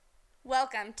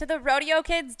Welcome to the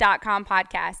RodeoKids.com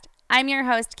podcast. I'm your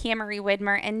host, Cam-Marie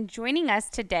Widmer, and joining us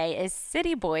today is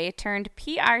city boy turned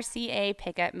PRCA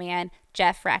pickup man,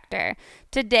 Jeff Rector.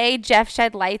 Today, Jeff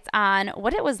shed lights on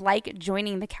what it was like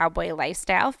joining the cowboy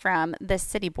lifestyle from the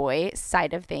city boy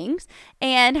side of things,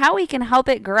 and how we can help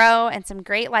it grow, and some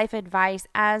great life advice,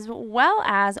 as well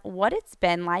as what it's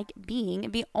been like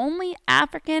being the only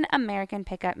African-American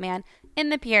pickup man in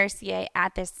the PRCA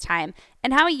at this time,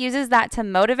 and how he uses that to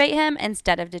motivate him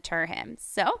instead of deter him.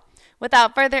 So,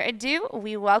 without further ado,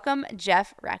 we welcome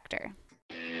Jeff Rector.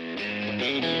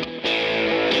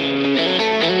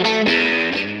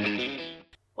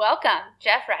 Welcome,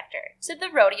 Jeff Rector, to the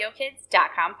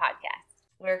RodeoKids.com podcast.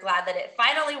 We're glad that it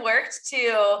finally worked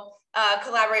to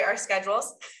collaborate our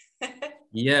schedules.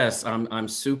 Yes, I'm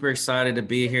super excited to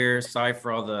be here. Sorry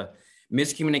for all the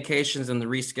miscommunications and the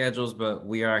reschedules, but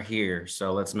we are here,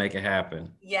 so let's make it happen.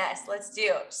 Yes, let's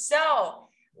do. So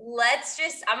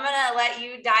I'm gonna let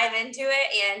you dive into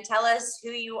it and tell us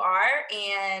who you are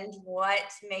and what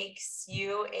makes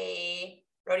you a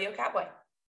rodeo cowboy.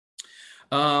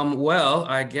 Well,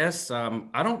 I guess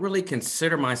I don't really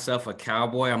consider myself a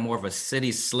cowboy. I'm more of a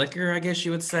city slicker, I guess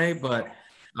you would say, but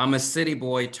I'm a city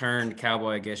boy turned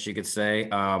cowboy, I guess you could say.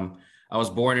 I was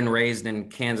born and raised in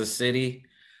Kansas City,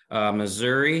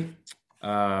 Missouri.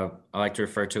 I like to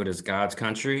refer to it as God's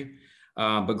country.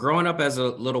 But growing up as a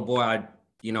little boy,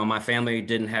 my family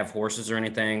didn't have horses or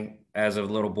anything as a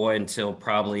little boy until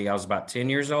probably I was about 10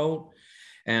 years old.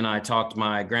 And I talked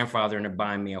my grandfather into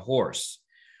buying me a horse.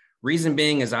 Reason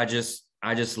being is I just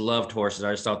loved horses.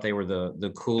 I just thought they were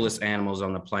the coolest animals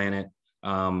on the planet.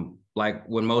 Like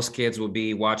when most kids would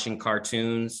be watching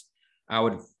cartoons, I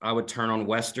would turn on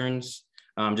Westerns.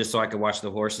 Just so I could watch the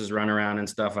horses run around and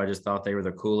stuff. I just thought they were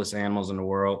the coolest animals in the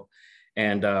world.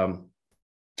 And I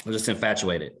was just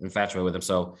infatuated with them.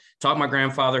 So talked my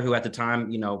grandfather, who at the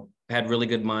time, had really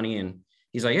good money. And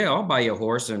he's like, yeah, I'll buy you a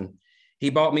horse. And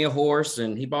he bought me a horse,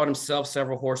 and he bought himself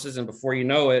several horses. And before you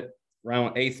know it,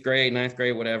 around 8th grade, 9th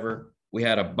grade, whatever, we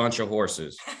had a bunch of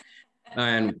horses.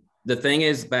 And the thing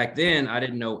is, back then, I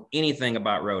didn't know anything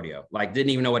about rodeo. Like,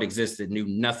 didn't even know it existed, knew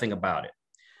nothing about it.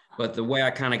 But the way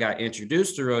I kind of got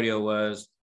introduced to rodeo was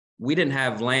we didn't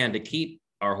have land to keep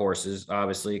our horses,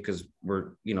 obviously, because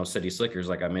we're, city slickers,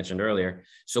 like I mentioned earlier.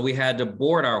 So we had to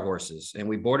board our horses, and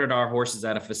we boarded our horses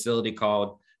at a facility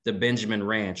called the Benjamin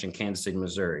Ranch in Kansas City,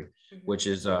 Missouri, which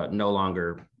is no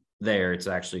longer there. It's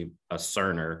actually a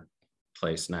Cerner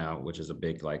place now, which is a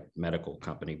big medical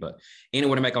company. But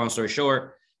anyway, to make a long story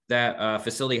short, that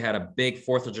facility had a big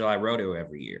 4th of July rodeo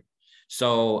every year.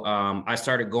 So I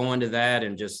started going to that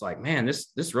and just like, man,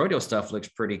 this rodeo stuff looks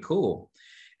pretty cool.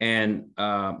 And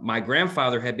my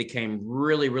grandfather had became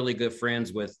really, really good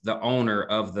friends with the owner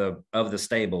of the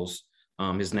stables.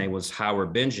 His name was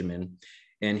Howard Benjamin,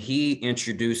 and he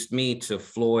introduced me to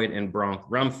Floyd and Bronk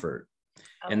Rumford.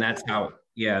 And that's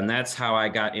how I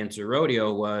got into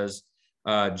rodeo was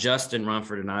Justin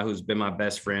Rumford and I, who's been my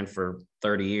best friend for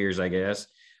 30 years, I guess.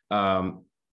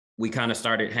 We kind of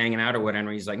started hanging out or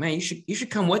whatever. He's like, man, you should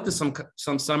come with us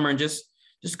some summer and just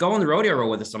go on the rodeo road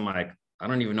with us. I'm like, I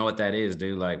don't even know what that is,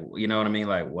 dude. Like, you know what I mean?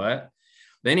 Like, what?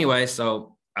 But anyway,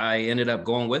 so I ended up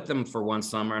going with them for one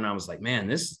summer, and I was like, man,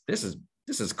 this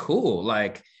is cool.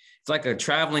 Like, it's like a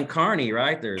traveling carny,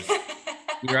 right? There's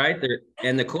right there.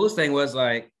 And the coolest thing was,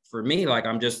 like, for me, like,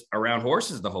 I'm just around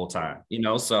horses the whole time,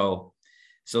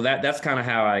 so that's kind of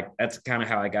how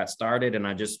I got started, and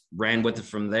I just ran with it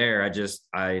from there.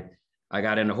 I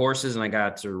got into horses, and I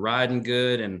got to riding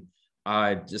good, and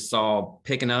I just saw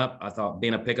picking up. I thought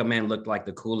being a pickup man looked like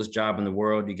the coolest job in the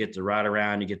world. You get to ride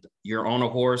around, you're on a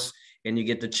horse, and you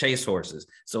get to chase horses.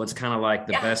 So it's kind of like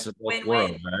the best of both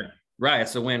worlds, right? Right,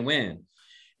 it's a win-win.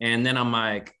 And then I'm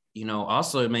like,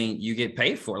 also, I mean, you get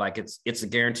paid for it. Like it's a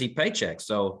guaranteed paycheck.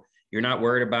 So you're not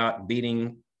worried about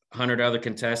beating 100 other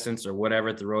contestants or whatever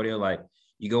at the rodeo. Like,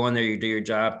 you go in there, you do your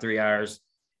job 3 hours,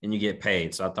 and you get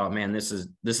paid. So I thought, man, this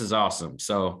is awesome.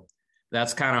 So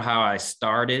that's kind of how I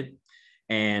started.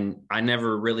 And I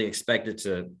never really expected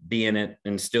to be in it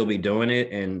and still be doing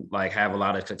it and like have a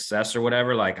lot of success or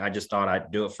whatever. Like, I just thought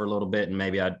I'd do it for a little bit and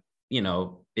maybe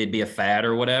it'd be a fad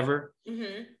or whatever.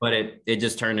 But it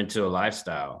just turned into a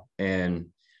lifestyle. And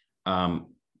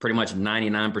pretty much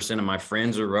 99% of my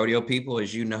friends are rodeo people,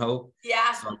 as you know.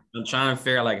 Yeah. So I'm trying to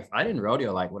figure out, like, if I didn't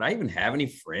rodeo, like, would I even have any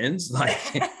friends?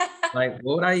 Like, like,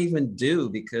 what would I even do?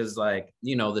 Because, like,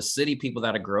 the city people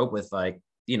that I grew up with, like,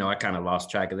 I kind of lost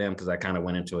track of them because I kind of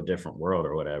went into a different world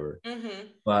or whatever.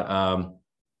 But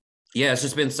yeah, it's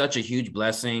just been such a huge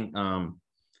blessing.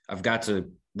 I've got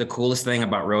to, the coolest thing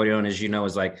about rodeo, and as you know,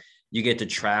 is like you get to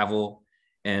travel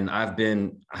And I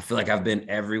feel like I've been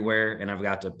everywhere, and I've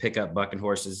got to pick up bucking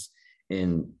horses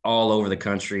in all over the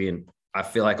country. And I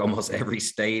feel like almost every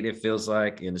state, it feels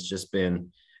like, and it's just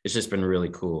been really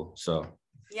cool. So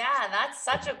yeah, that's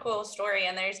such a cool story.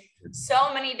 And there's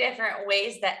so many different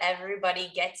ways that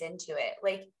everybody gets into it.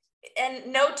 Like,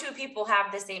 and no two people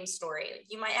have the same story.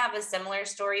 You might have a similar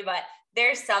story, but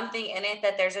there's something in it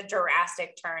that there's a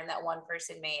drastic turn that one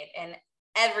person made, and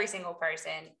every single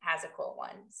person has a cool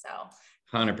one. So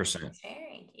 100%.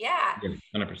 Yeah.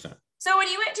 100%. So when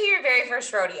you went to your very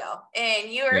first rodeo and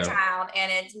you were a child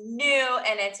and it's new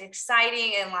and it's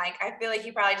exciting, and like, I feel like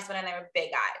you probably just went in there with big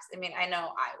eyes. I mean, I know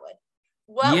I would.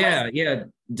 Yeah,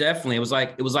 definitely. It was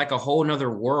like a whole nother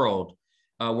world,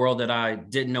 a world that I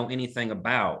didn't know anything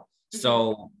about.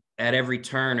 So at every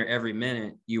turn or every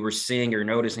minute, you were seeing or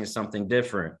noticing something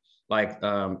different. Like,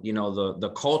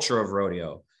 the culture of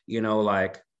rodeo,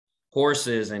 like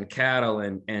horses and cattle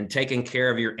and taking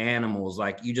care of your animals.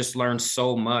 Like, you just learn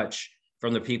so much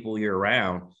from the people you're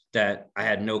around that I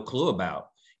had no clue about,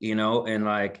 and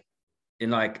I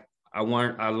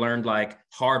learned like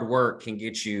hard work can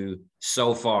get you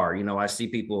so far. I see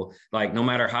people, like, no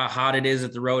matter how hot it is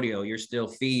at the rodeo, you're still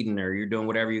feeding or you're doing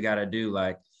whatever you got to do.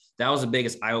 Like, that was the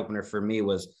biggest eye opener for me,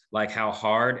 was like how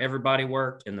hard everybody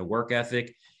worked and the work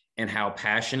ethic and how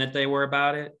passionate they were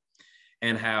about it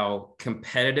and how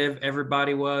competitive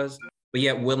everybody was, but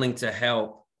yet willing to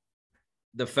help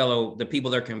the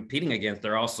people they're competing against.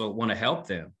 They're also want to help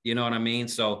them. You know what I mean?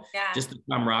 So just the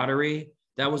camaraderie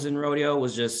that was in rodeo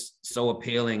was just so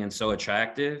appealing and so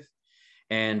attractive.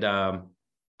 And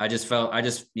I just fell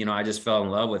in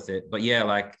love with it. But yeah,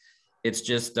 like, it's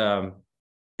just,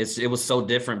 it was so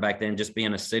different back then, just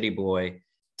being a city boy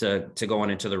to going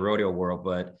into the rodeo world.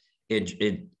 But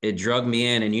it drugged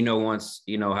me in. And once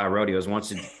how rodeo is,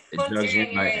 once it drugs you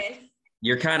in, like,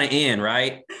 you're kind of in,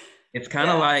 right? It's kind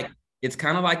of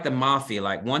like the mafia.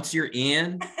 Like, once you're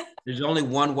in, there's only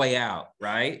one way out,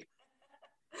 right?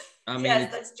 I mean,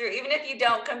 yes, that's true. Even if you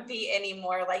don't compete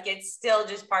anymore, like, it's still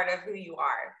just part of who you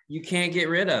are. You can't get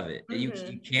rid of it. You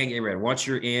can't get rid of it. Once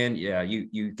you're in,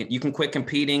 you can quit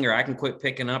competing, or I can quit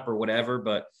picking up or whatever,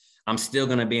 but I'm still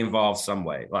going to be involved some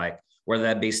way. Like, whether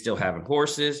that be still having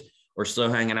horses or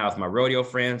still hanging out with my rodeo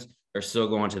friends or still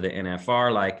going to the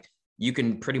NFR. Like, you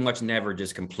can pretty much never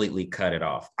just completely cut it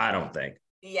off, I don't think.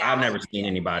 Yeah, I've never seen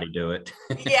anybody do it.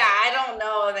 Yeah, I don't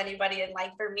know of anybody. And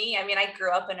like, for me, I mean, I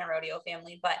grew up in a rodeo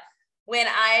family, but when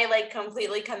I like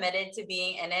completely committed to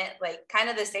being in it, like, kind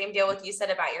of the same deal with you said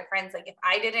about your friends. Like, if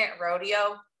I didn't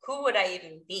rodeo, who would I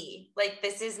even be? Like,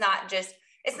 this is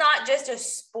it's not just a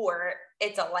sport,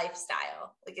 it's a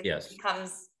lifestyle. Like, it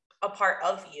becomes a part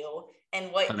of you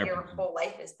and what 100%. Your whole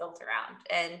life is built around.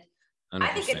 And 100%.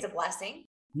 I think it's a blessing.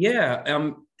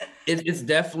 Yeah, it's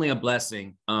definitely a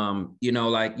blessing.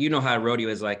 Like, how rodeo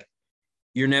is. Like,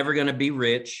 you're never going to be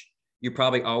rich. You're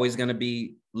probably always going to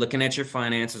be looking at your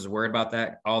finances, worried about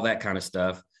that, all that kind of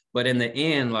stuff. But in the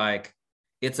end, like,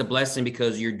 it's a blessing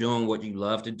because you're doing what you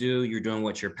love to do. You're doing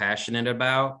what you're passionate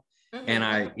about.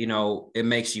 And it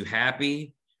makes you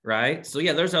happy. Right. So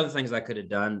yeah, there's other things I could have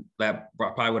done that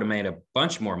probably would have made a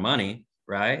bunch more money.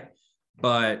 Right.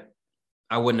 But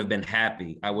I wouldn't have been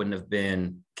happy. I wouldn't have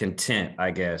been content,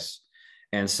 I guess.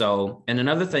 And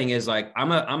another thing is, like,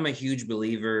 I'm a huge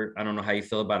believer. I don't know how you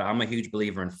feel about it. I'm a huge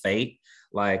believer in fate.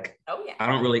 Like,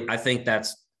 I think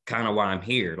that's kind of why I'm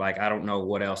here. Like, I don't know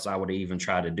what else I would even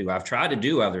try to do. I've tried to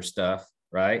do other stuff,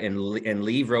 right? And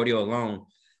leave rodeo alone.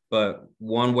 But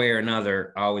one way or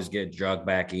another, I always get drugged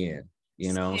back in,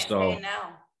 so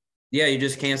yeah, you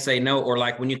just can't say no. Or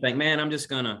like, when you think, man, I'm just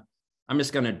gonna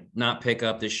not pick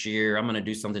up this year. I'm gonna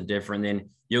do something different. Then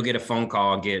you'll get a phone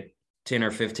call and get 10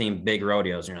 or 15 big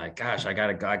rodeos. And you're like, gosh, I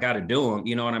gotta do them.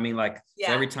 You know what I mean? Like,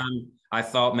 so every time I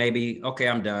thought maybe, okay,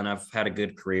 I'm done. I've had a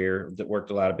good career, that worked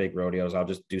a lot of big rodeos. I'll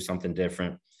just do something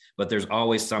different. But there's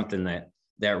always something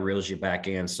that reels you back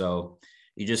in. So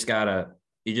you just gotta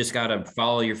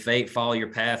follow your fate, follow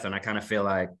your path. And I kind of feel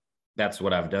like that's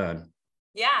what I've done.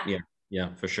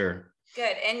 Yeah, for sure.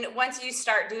 Good. And once you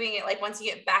start doing it, like, once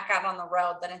you get back out on the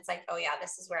road, then it's like, oh yeah,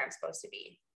 this is where I'm supposed to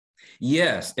be.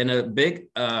 Yes. And a big,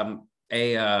 kind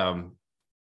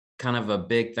of a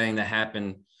big thing that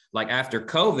happened, like, after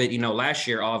COVID, last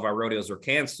year, all of our rodeos were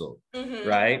canceled.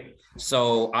 Right.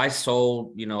 So I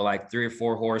sold, like 3 or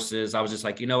 4 horses. I was just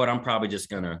like, you know what, I'm probably just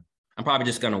going to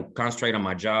concentrate on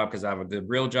my job because I have a good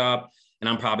real job, and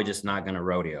I'm probably just not going to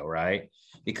rodeo. Right.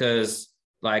 Because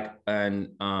I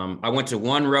went to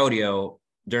one rodeo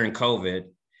during COVID,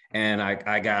 and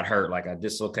I got hurt. Like, I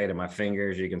dislocated my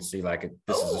fingers. You can see, like,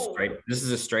 this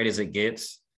is as straight as it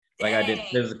gets. Like I did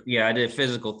Dang. I did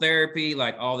physical therapy,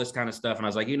 like all this kind of stuff. And I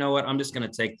was like, you know what? I'm just going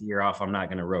to take the year off. I'm not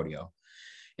going to rodeo.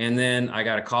 And then I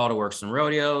got a call to work some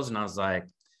rodeos, and I was like,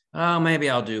 oh, maybe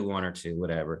I'll do one or two,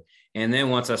 whatever. And then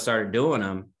once I started doing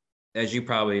them, as you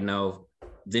probably know,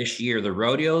 this year the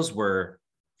rodeos were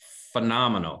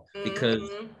phenomenal because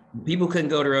Mm-hmm. people couldn't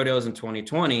go to rodeos in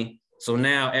 2020. So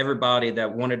now everybody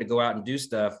that wanted to go out and do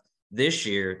stuff this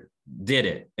year did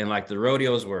it. And like the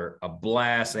rodeos were a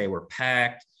blast. They were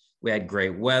packed. We had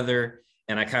great weather.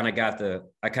 And I kind of got the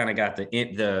the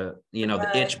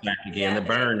itch back again, the Yeah.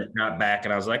 burn got back.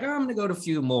 And I was like, oh, I'm gonna go to a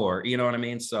few more. You know what I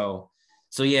mean? So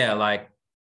yeah, like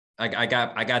I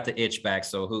got the itch back.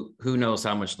 So who knows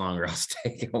how much longer I'll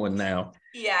stay going now.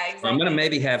 Yeah, I'm gonna exactly.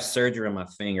 maybe have surgery on my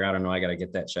finger. I don't know. I gotta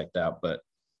get that checked out. But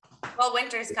Well,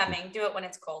 winter's coming. Do it when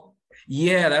it's cold.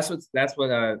 yeah, that's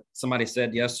what somebody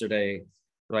said yesterday.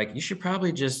 Like you should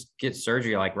probably just get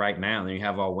surgery like right now, and then you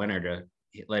have all winter to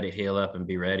let it heal up and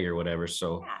be ready or whatever.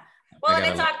 So Yeah. I Well, and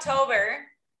gotta it's October.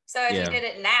 So if you yeah. did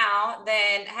it now,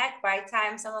 then heck, by the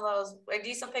time some of those, do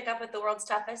you still pick up with the world's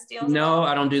toughest deals at No, all?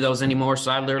 I don't do those anymore. So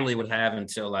I Okay. literally would have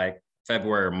until like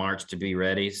February or March to be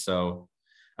ready. So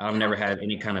I've Yeah. never had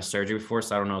any kind of surgery before,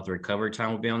 so I don't know what the recovery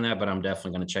time will be on that, but I'm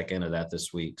definitely going to check into that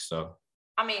this week. So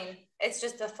I mean, it's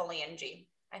just a phalange.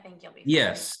 I think you'll be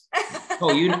yes. Oh,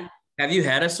 fine. you have you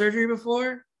had a surgery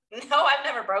before? No, I've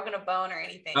never broken a bone or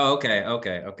anything. Oh, okay.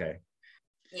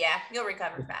 Yeah, you'll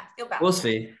recover fast. You'll We'll bounce back.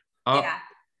 see. Yeah.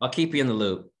 I'll keep you in the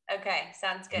loop. Okay,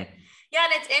 sounds good. Yeah,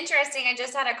 and it's interesting. I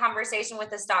just had a conversation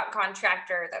with a stock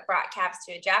contractor that brought caps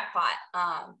to a jackpot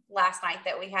last night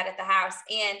that we had at the house.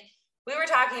 And we were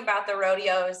talking about the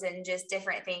rodeos and just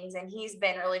different things. And he's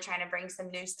been really trying to bring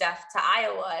some new stuff to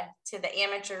Iowa, to the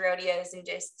amateur rodeos, and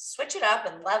just switch it up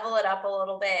and level it up a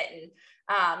little bit. And,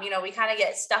 we kind of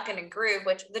get stuck in a groove,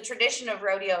 which the tradition of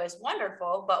rodeo is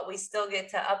wonderful, but we still get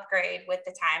to upgrade with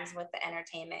the times, with the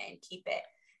entertainment, and keep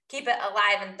it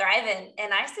alive and thriving.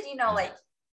 And I said, like,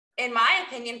 in my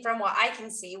opinion, from what I can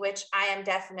see, which I am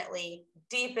definitely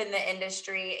deep in the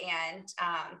industry, and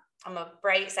I'm a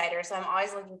bright sider, so I'm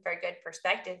always looking for a good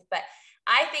perspective. But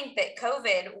I think that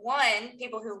COVID, one,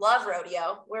 people who love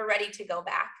rodeo, we're ready to go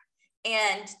back.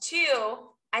 And two,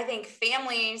 I think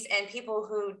families and people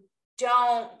who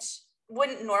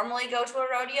wouldn't normally go to a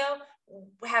rodeo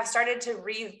have started to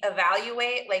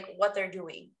reevaluate like what they're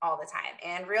doing all the time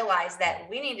and realize that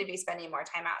we need to be spending more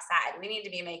time outside. We need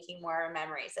to be making more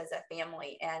memories as a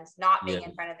family and not Yeah. being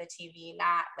in front of the TV,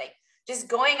 not like just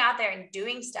going out there and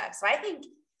doing stuff. So I think,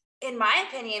 in my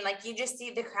opinion, like you just see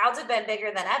the crowds have been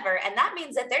bigger than ever. And that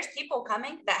means that there's people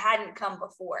coming that hadn't come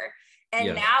before. And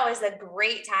Yeah. now is a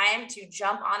great time to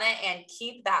jump on it and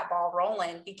keep that ball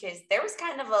rolling, because there was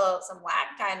kind of some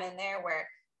lag time in there where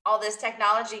all this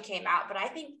technology came out. But I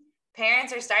think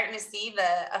parents are starting to see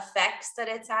the effects that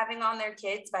it's having on their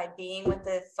kids by being with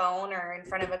the phone or in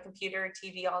front of a computer or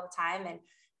TV all the time, and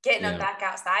getting them Yeah. back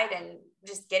outside and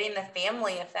just getting the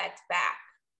family effect back.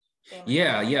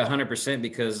 Yeah, 100%.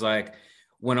 Because like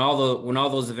when all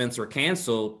those events were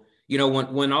canceled,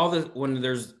 when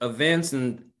there's events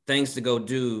and things to go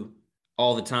do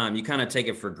all the time, you kind of take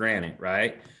it for granted,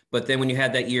 right? But then when you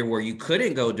had that year where you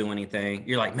couldn't go do anything,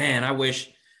 you're like, man, I wish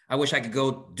I could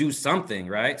go do something,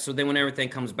 right? So then when everything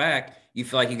comes back, you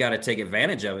feel like you got to take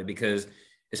advantage of it, because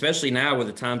especially now where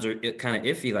the times are kind of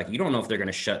iffy, like you don't know if they're going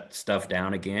to shut stuff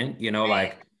down again, Right.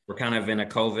 like we're kind of in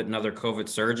another COVID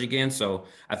surge again. So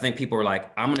I think people are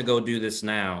like, I'm going to go do this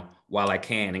now while I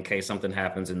can, in case something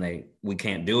happens and we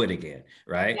can't do it again,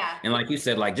 right? Yeah. And like you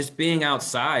said, like just being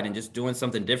outside and just doing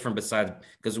something different besides,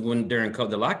 because when during the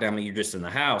lockdown, I mean, you're just in the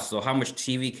house. So how much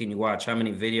TV can you watch? How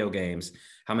many video games?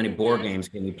 How many board Mhm. games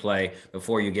can you play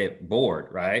before you get bored,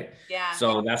 right? Yeah.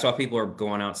 So that's why people are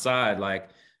going outside. Like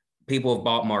people have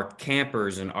bought more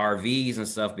campers and RVs and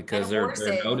stuff because And they're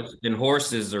horses. noticing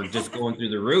horses are just going through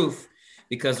the roof,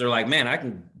 because they're like, man, I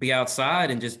can be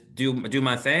outside and just do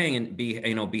my thing and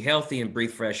be healthy and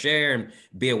breathe fresh air and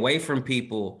be away from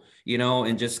people,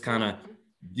 and just kind of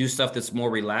do stuff that's more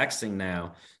relaxing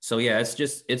now. So yeah,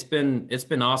 it's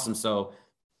been awesome. So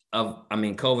I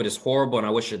mean, COVID is horrible and I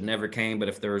wish it never came, but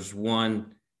if there's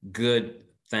one good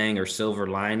thing or silver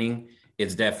lining,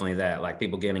 it's definitely that. Like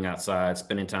people getting outside,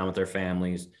 spending time with their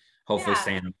families, hopefully Yeah.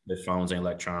 staying on their phones and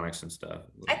electronics and stuff.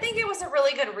 I think it was a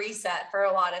really good reset for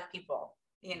a lot of people,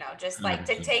 just like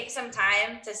to 100%. take some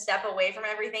time to step away from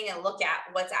everything and look at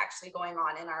what's actually going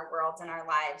on in our worlds, in our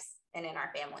lives, and in our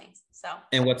families. So,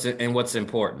 And what's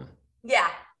important. yeah.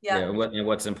 Yeah, Yeah.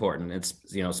 what's important. It's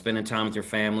spending time with your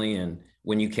family and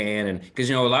when you can, and because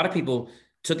a lot of people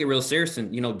took it real serious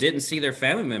and, didn't see their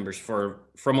family members for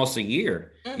almost a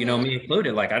year, me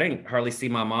included. Like I didn't hardly see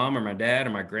my mom or my dad or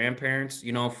my grandparents,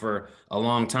 for a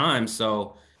long time.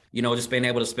 So, just being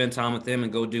able to spend time with them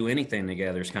and go do anything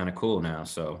together is kind of cool now.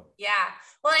 So yeah.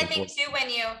 Well, I think too,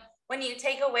 when you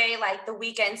take away like the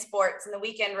weekend sports and the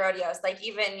weekend rodeos, like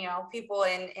even, people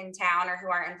in town or who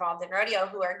aren't involved in rodeo,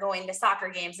 who are going to soccer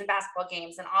games and basketball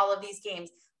games and all of these games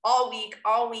all week,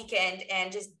 all weekend,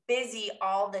 and just busy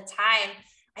all the time.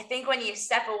 I think when you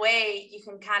step away, you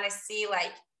can kind of see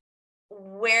like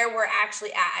where we're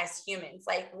actually at as humans.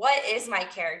 Like, what is my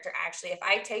character actually? If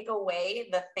I take away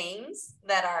the things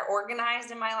that are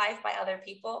organized in my life by other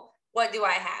people, what do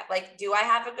I have? Like, do I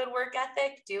have a good work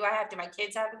ethic? Do my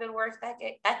kids have a good work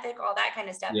ethic? All that kind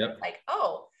of stuff. Yep. Like,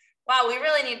 oh, wow, we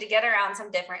really need to get around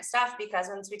some different stuff, because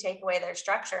once we take away their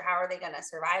structure, how are they going to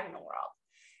survive in the world?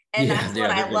 And that's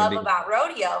what I love about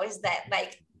rodeo, is that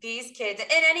like these kids,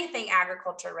 and anything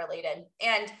agriculture related.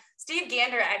 And Steve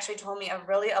Gander actually told me a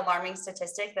really alarming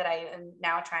statistic that I am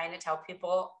now trying to tell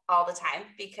people all the time,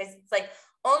 because it's like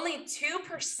only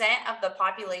 2% of the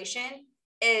population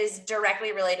is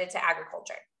directly related to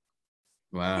agriculture.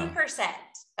 Wow. 2%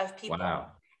 of people.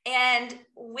 Wow. And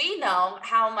we know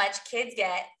how much kids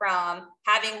get from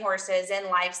having horses and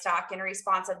livestock and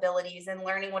responsibilities and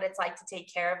learning what it's like to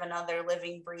take care of another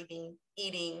living, breathing,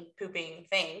 eating, pooping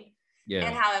thing. Yeah.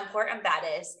 And how important that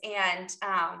is. And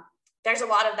there's a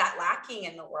lot of that lacking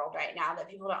in the world right now that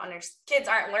people don't understand. Kids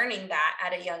aren't learning that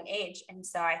at a young age. And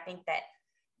so I think that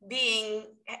when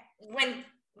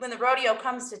the rodeo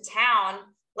comes to town,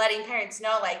 letting parents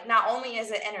know, like, not only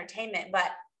is it entertainment,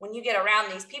 but when you get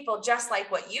around these people, just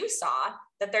like what you saw,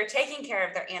 that they're taking care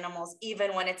of their animals,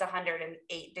 even when it's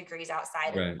 108 degrees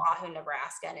outside in Wahoo,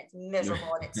 Nebraska, and it's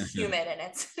miserable and it's humid and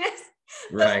it's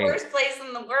the worst place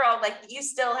in the world. Like, you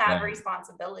still have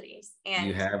responsibilities. And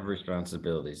you have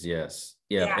responsibilities. Yes.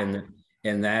 Yeah.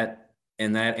 And that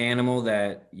animal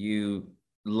that you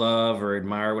love or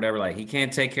admire, whatever, like, he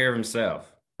can't take care of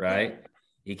himself, right? Mm-hmm.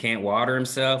 He can't water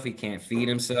himself. He can't feed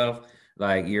himself.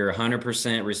 Like, you're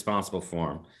 100% responsible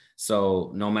for him.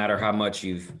 So no matter how much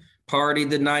you've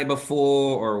partied the night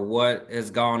before or what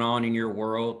has gone on in your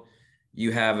world,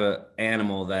 you have an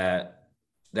animal that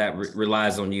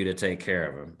relies on you to take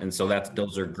care of him. And so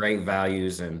those are great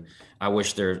values. And I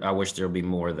wish there'll be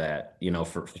more of that,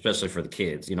 especially for the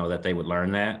kids, that they would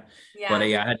learn that. Yeah. But I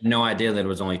had no idea that it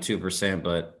was only 2%,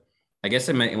 but I guess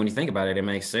when you think about it, it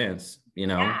makes sense,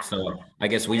 Yeah. So I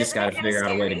guess we just got to figure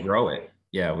out a way to grow it.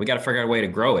 Yeah, we got to figure out a way to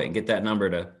grow it and get that number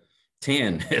to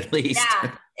 10 at least.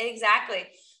 Yeah, exactly.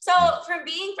 So from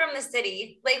being from the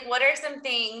city, like, what are some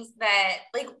things that,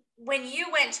 like, when you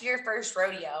went to your first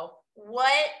rodeo,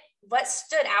 what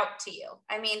stood out to you?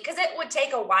 I mean, because it would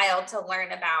take a while to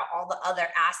learn about all the other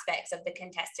aspects of the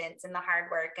contestants and the hard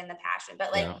work and the passion.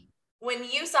 But like, when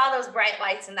you saw those bright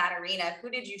lights in that arena, who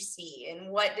did you see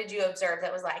and what did you observe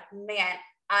that was like, man,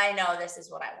 I know this is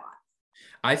what I want?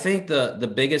 I think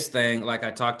the biggest thing, like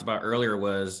I talked about earlier,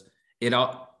 was it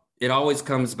always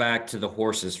comes back to the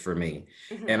horses for me.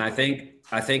 Mm-hmm. And I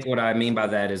think what I mean by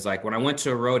that is, like, when I went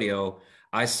to a rodeo,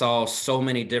 I saw so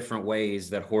many different ways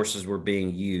that horses were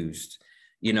being used,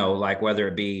 like whether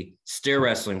it be steer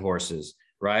wrestling horses,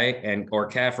 right? Or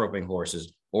calf roping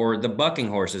horses, or the bucking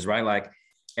horses, right? Like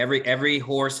every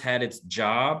horse had its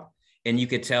job, and you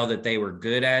could tell that they were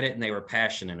good at it and they were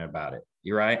passionate about it.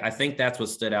 You're right. I think that's what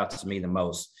stood out to me the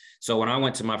most. So when I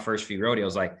went to my first few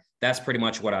rodeos, like, that's pretty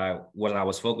much what I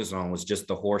was focused on, was just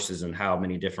the horses and how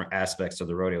many different aspects of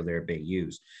the rodeo they're being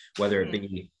used, whether it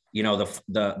be,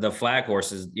 the flag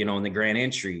horses, in the grand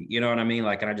entry, you know what I mean?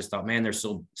 Like, and I just thought, man, they're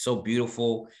so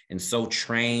beautiful and so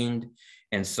trained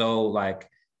and so, like,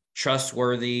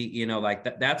 trustworthy,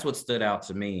 like that's what stood out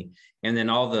to me. And then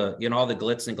all the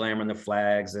glitz and glamour and the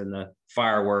flags and the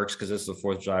fireworks, because this is the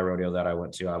 4th of July rodeo that I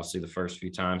went to, obviously, the first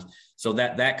few times. So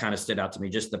that kind of stood out to me,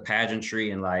 just the pageantry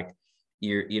and, like,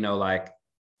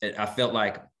 I felt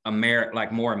like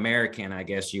more American, I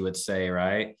guess you would say,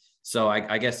 right? So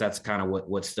I guess that's kind of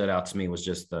what stood out to me, was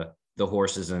just the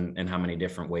horses and how many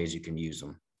different ways you can use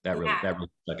them. That really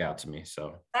stuck out to me.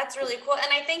 So that's really cool.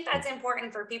 And I think that's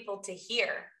important for people to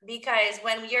hear, because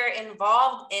when you're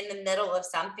involved in the middle of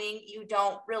something, you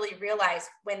don't really realize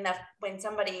when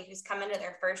somebody who's come into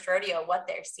their first rodeo, what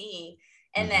they're seeing.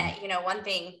 And mm-hmm. that, one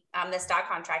thing, the stock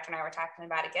contractor and I were talking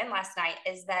about again last night,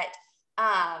 is that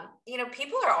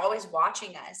people are always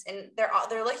watching us, and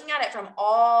they're looking at it from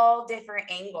all different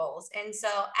angles. And so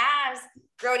as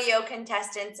rodeo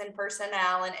contestants and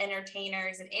personnel and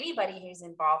entertainers and anybody who's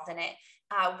involved in it,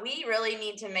 we really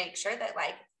need to make sure that,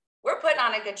 like, we're putting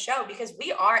on a good show because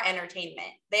we are entertainment.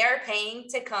 They are paying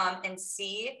to come and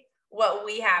see what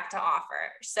we have to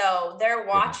offer. So they're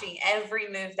watching every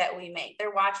move that we make.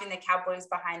 They're watching the cowboys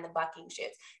behind the bucking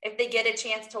chutes. If they get a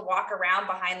chance to walk around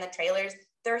behind the trailers,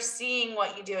 they're seeing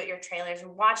what you do at your trailers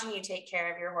and watching you take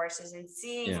care of your horses and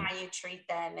seeing how you treat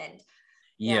them. And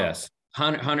yes,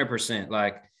 100%.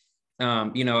 Like,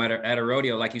 you know, at a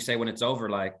rodeo, like you say, when it's over,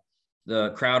 like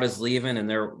the crowd is leaving and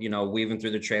they're, you know, weaving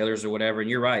through the trailers or whatever. And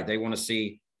you're right. They want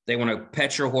to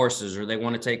pet your horses or they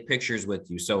want to take pictures with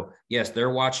you. So yes,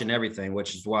 they're watching everything,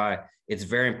 which is why it's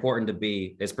very important to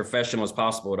be as professional as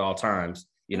possible at all times,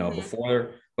 you know,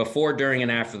 before, during,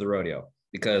 and after the rodeo,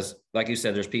 because like you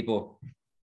said, there's people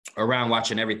around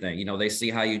watching everything. You know, they see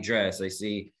how you dress, they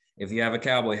see if you have a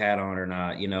cowboy hat on or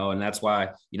not, you know, and that's why,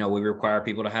 you know, we require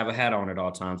people to have a hat on at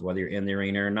all times, whether you're in the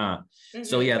arena or not.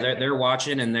 So yeah, they're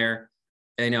watching and they're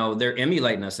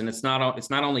emulating us. And it's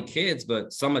not only kids,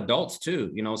 but some adults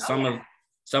too. You know,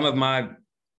 some of my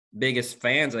biggest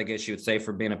fans, I guess you would say,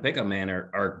 for being a pickup man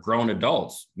are grown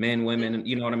adults, men, women,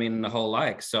 you know what I mean, and the whole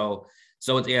like. So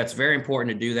it's very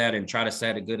important to do that and try to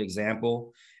set a good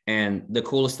example. And the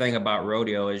coolest thing about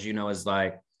rodeo is, you know, is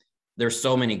like there's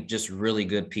so many just really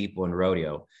good people in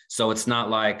rodeo. So it's not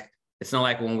like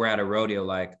when we're at a rodeo,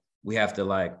 like we have to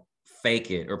like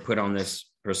fake it or put on this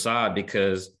facade,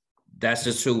 because that's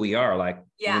just who we are. Like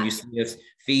when you see us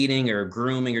feeding or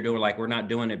grooming or doing, like, we're not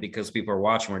doing it because people are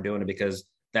watching, we're doing it because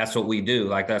that's what we do.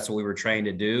 Like, that's what we were trained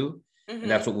to do. And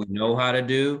that's what we know how to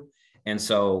do. And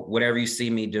so whatever you see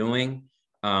me doing,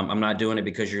 I'm not doing it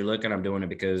because you're looking, I'm doing it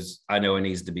because I know it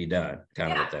needs to be done,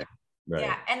 kind of a thing. Right.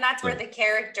 Yeah. And that's where the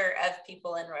character of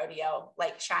people in rodeo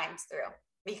like shines through,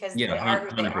 because they are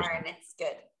who they are, and it's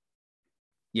good.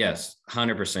 Yes,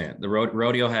 100%. The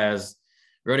rodeo has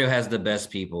the best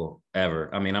people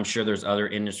ever. I mean, I'm sure there's other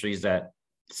industries that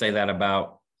say that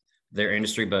about their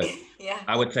industry, but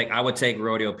I would take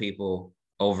rodeo people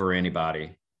over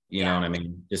anybody. You know what I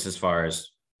mean? Just as far as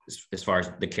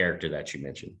the character that you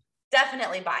mentioned.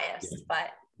 Definitely biased,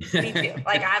 but me too.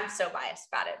 Like, I'm so biased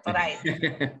about it, but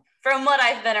from what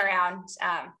I've been around,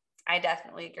 I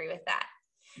definitely agree with that.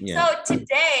 Yeah. So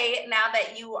today, now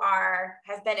that you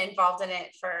have been involved in it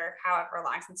for however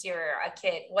long, since you were a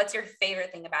kid, what's your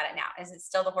favorite thing about it now? Is it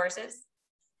still the horses?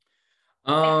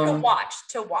 To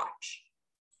watch.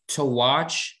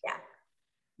 Yeah.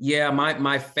 Yeah.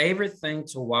 My favorite thing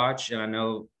to watch, and I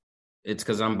know it's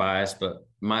because I'm biased, but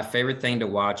my favorite thing to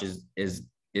watch is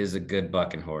a good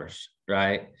bucking horse,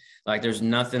 right? Like, there's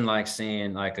nothing like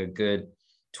seeing like a good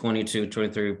 22,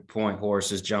 23 point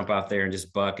horses jump out there and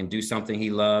just buck and do something he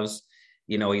loves.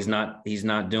 You know, he's not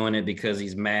doing it because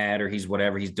he's mad or he's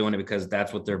whatever. He's doing it because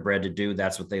that's what they're bred to do.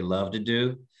 That's what they love to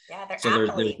do. Yeah,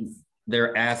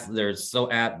 they're athletes.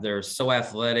 They're so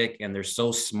athletic and they're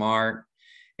so smart.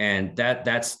 And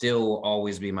that still will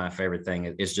always be my favorite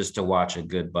thing. It's just to watch a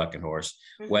good bucking horse,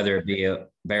 whether it be a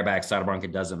bareback, saddle bronc,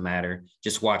 it doesn't matter.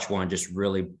 Just watch one just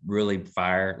really, really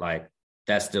fire. Like,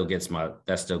 that still gets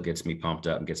me pumped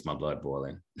up and gets my blood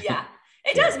boiling. Yeah,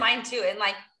 it does mine too. And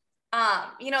like,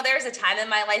 you know, there's a time in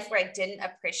my life where I didn't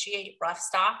appreciate rough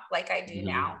stock like I do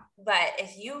now. But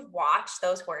if you watch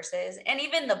those horses and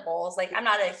even the bulls, like, I'm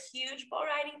not a huge bull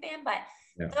riding fan, but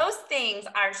those things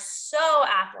are so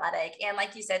athletic. And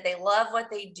like you said, they love what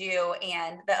they do,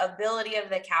 and the ability of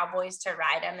the cowboys to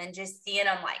ride them and just seeing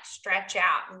them like stretch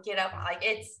out and get up. Like,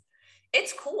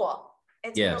 it's cool.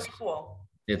 It's really cool.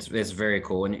 It's very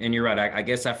cool. And you're right. I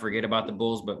guess I forget about the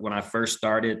bulls, but when I first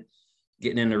started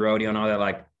getting into rodeo and all that,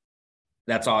 like,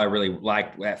 that's all I really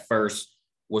liked at first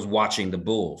was watching the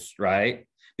bulls, right?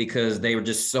 Because they were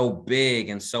just so big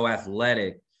and so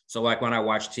athletic. So like when I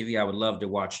watch TV, I would love to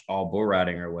watch all bull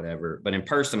riding or whatever, but in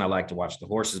person, I like to watch the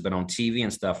horses. But on TV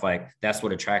and stuff, like, that's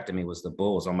what attracted me was the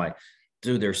bulls. I'm like,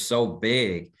 dude, they're so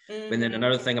big. And then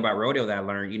another thing about rodeo that I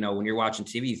learned, you know, when you're watching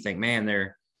TV, you think, man,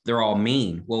 they're all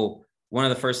mean. Well, one of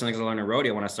the first things I learned in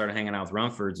rodeo when I started hanging out with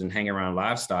Rumfords and hanging around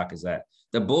livestock is that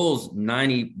the bulls,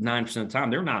 99% of the time,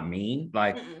 they're not mean.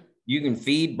 Like, you can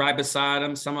feed right beside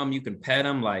them. Some of them you can pet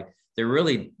them. Like, they're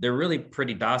really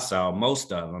pretty docile,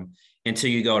 most of them, until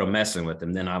you go to messing with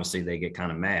them. Then obviously they get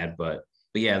kind of mad. But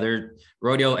yeah,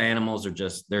 rodeo animals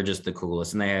they're just the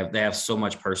coolest, and they have so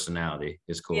much personality.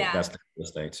 It's cool. Yeah. That's the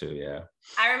coolest thing too. Yeah.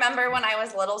 I remember when I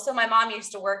was little. So my mom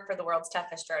used to work for the World's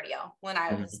Toughest Rodeo when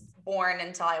I was born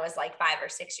until I was like 5 or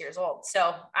 6 years old.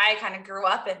 So I kind of grew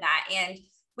up in that. And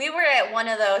we were at one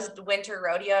of those winter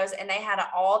rodeos, and they had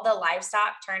all the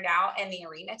livestock turned out in the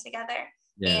arena together.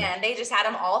 Yeah. And they just had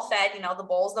them all fed, the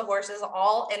bulls, the horses,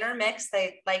 all intermixed.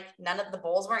 None of the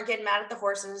bulls weren't getting mad at the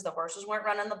horses. The horses weren't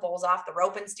running the bulls off. The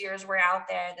rope and steers were out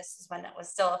there. This is when it was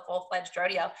still a full-fledged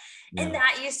rodeo. Yeah. And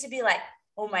that used to be like,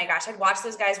 oh my gosh, I'd watch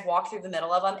those guys walk through the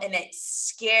middle of them and it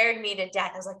scared me to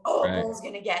death. I was like, oh, a bull's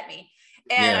going to get me.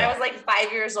 And I was like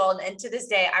 5 years old. And to this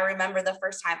day, I remember the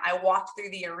first time I walked through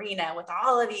the arena with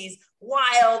all of these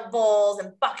wild bulls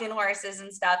and bucking horses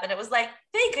and stuff. And it was like,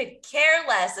 they could care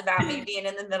less about me being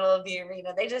in the middle of the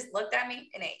arena. They just looked at me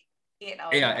and ate,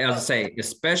 Yeah, I was to say,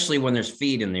 especially when there's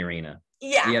feed in the arena.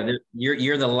 Yeah.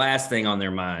 You're the last thing on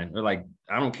their mind. They're like,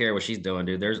 I don't care what she's doing,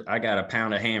 dude. I got a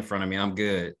pound of hay in front of me. I'm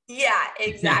good. Yeah,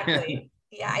 exactly.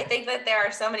 Yeah, I think that there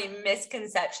are so many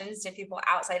misconceptions to people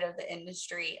outside of the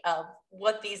industry of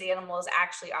what these animals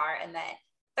actually are, and that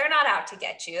they're not out to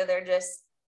get you. They're just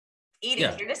eating.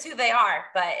 Yeah. You're just who they are.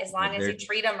 But as long as you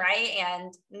treat them right,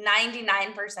 and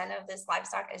 99% of this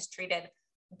livestock is treated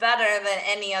better than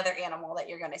any other animal that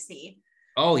you're going to see.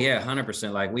 Oh yeah,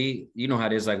 100%. Like you know how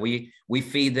it is. Like we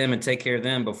feed them and take care of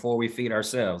them before we feed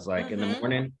ourselves. Like in the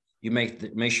morning, you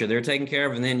make sure they're taken care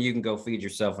of, and then you can go feed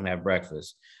yourself and have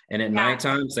breakfast. And at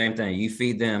nighttime, same thing. You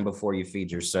feed them before you feed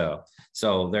yourself.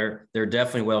 So they're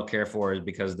definitely well cared for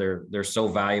because they're so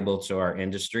valuable to our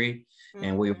industry,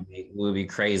 and we would be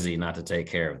crazy not to take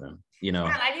care of them. And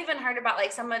I've even heard about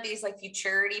like some of these like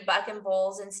futurity bucking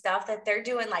bulls and stuff that they're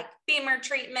doing like femur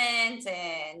treatments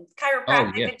and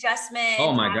chiropractic adjustments.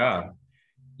 Oh my God.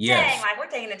 Yes. Dang, like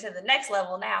we're taking it to the next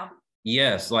level now.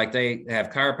 Yes. Like they have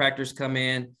chiropractors come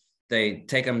in, they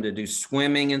take them to do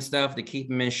swimming and stuff to keep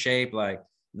them in shape. Like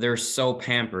they're so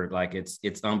pampered. Like it's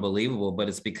unbelievable, but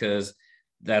it's because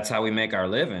that's how we make our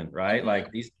living, right?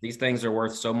 Like these things are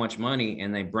worth so much money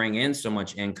and they bring in so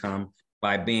much income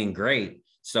by being great.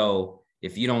 So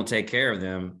if you don't take care of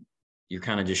them, you're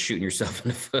kind of just shooting yourself in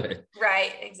the foot.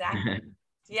 Right. Exactly.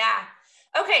 Yeah.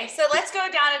 Okay. So let's go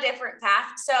down a different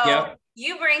path. So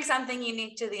you bring something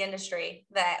unique to the industry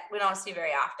that we don't see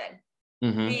very often.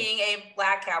 Being a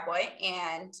Black cowboy,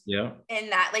 and in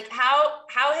that, like, how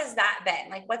has that been?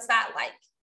 Like, what's that like?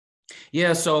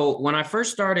 Yeah. So when I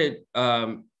first started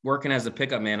working as a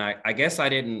pickup man, I guess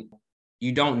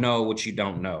you don't know what you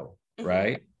don't know.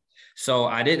 Right. So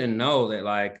I didn't know that,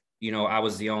 like, I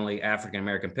was the only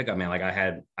African-American pickup man. Like I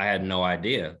had no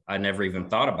idea. I never even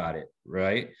thought about it.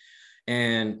 Right.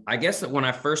 And I guess that when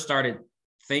I first started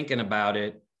thinking about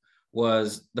it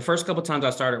was the first couple of times I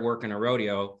started working a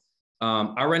rodeo,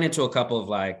 I ran into a couple of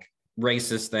like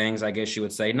racist things, I guess you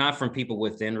would say, not from people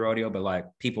within rodeo, but like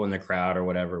people in the crowd or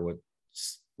whatever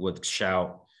would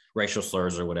shout racial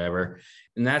slurs or whatever.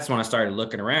 And that's when I started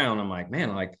looking around. I'm like,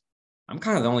 man, like I'm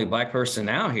kind of the only Black person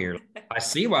out here. I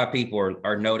see why people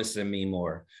are noticing me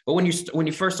more. But when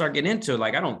you first start getting into it,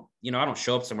 like I don't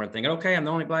show up somewhere thinking, okay, I'm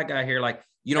the only Black guy here. Like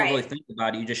you don't really think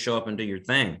about it. You just show up and do your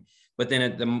thing. But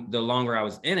then the longer I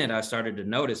was in it, I started to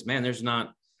notice, man, there's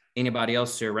not anybody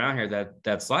else here around here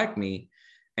that's like me.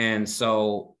 And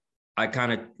so I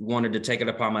kind of wanted to take it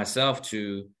upon myself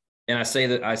and I say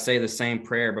the same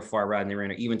prayer before I ride in the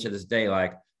arena, even to this day.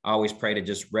 Like I always pray to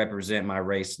just represent my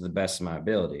race to the best of my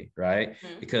ability, right?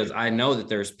 Because I know that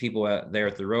there's people out there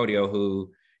at the rodeo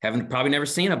who haven't probably never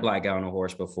seen a Black guy on a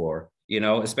horse before,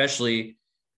 especially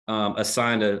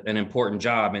assigned an important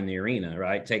job in the arena,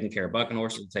 right? Taking care of bucking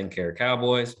horses, taking care of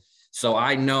cowboys. So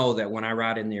I know that when I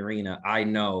ride in the arena, I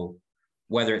know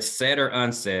whether it's said or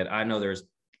unsaid, I know there's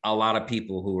a lot of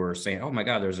people who are saying, oh my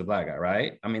God, there's a Black guy,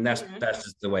 right? I mean, that's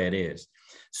just the way it is.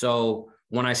 So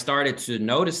when I started to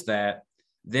notice that,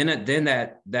 then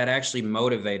that actually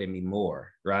motivated me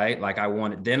more, right? Like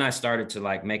then I started to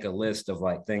like make a list of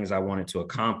like things I wanted to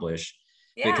accomplish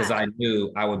because I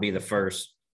knew I would be the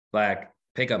first Black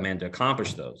pickup man to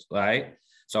accomplish those, right?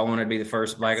 So I wanted to be the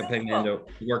first Black pickup man to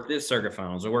work this circuit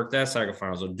finals or work that circuit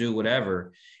finals or do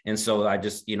whatever. And so I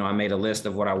just, I made a list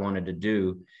of what I wanted to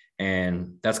do.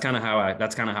 And that's kind of how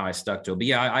I stuck to it. But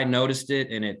yeah, I noticed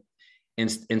it, and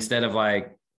instead of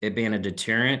like it being a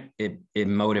deterrent, it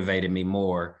motivated me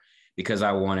more because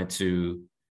I wanted to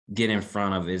get in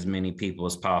front of as many people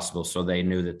as possible so they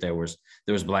knew that there was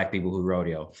Black people who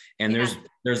rodeo. And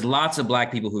there's lots of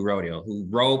Black people who rodeo, who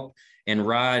rope and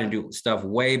ride and do stuff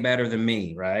way better than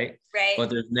me, right? Right. But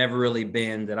there's never really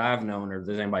been that I've known or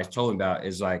that anybody's told me about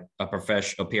is like a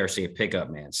professional PRC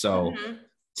pickup man. So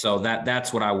so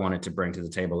that's what I wanted to bring to the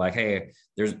table. Like, hey,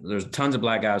 there's tons of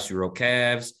Black guys who rope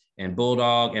calves and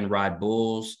bulldog and ride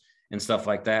bulls and stuff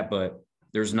like that, but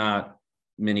there's not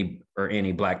many or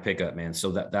any Black pickup man.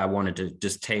 So that I wanted to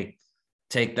just take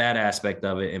that aspect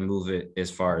of it and move it as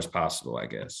far as possible, I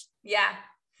guess. Yeah.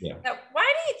 Now, why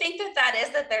do you think that is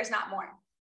that there's not more?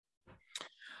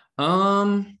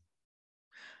 Um,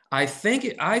 I think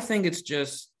it's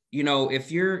just,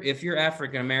 if you're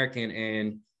African American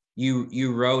and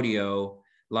you rodeo,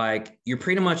 like you're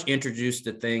pretty much introduced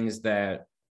to things that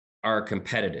are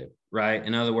competitive, right?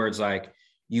 In other words, like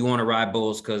you want to ride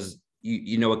bulls because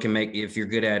you know it can make, if you're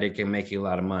good at it, it can make you a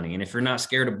lot of money. And if you're not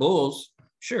scared of bulls,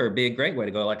 sure, it'd be a great way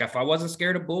to go. Like if I wasn't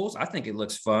scared of bulls, I think it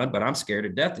looks fun, but I'm scared to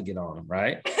death to get on them,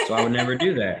 right? So I would never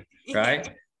do that, right?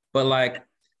 But like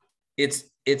it's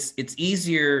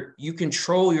easier. You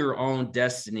control your own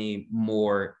destiny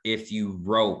more if you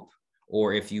rope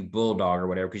or if you bulldog or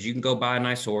whatever, because you can go buy a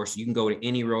nice horse, you can go to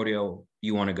any rodeo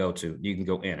you want to go to, you can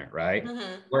go enter, right?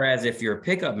 Whereas if you're a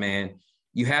pickup man,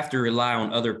 you have to rely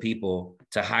on other people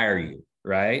to hire you,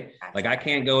 right? Like I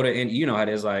can't go to, and you know how it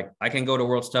is, like I can go to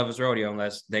World's Toughest Rodeo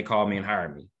unless they call me and hire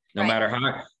me. No matter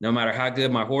how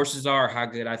good my horses are, how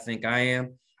good I think I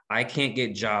am, I can't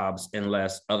get jobs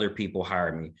unless other people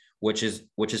hire me, which is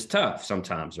tough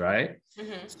sometimes, right?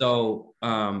 So,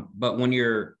 but when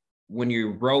you're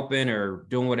roping or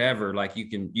doing whatever, like you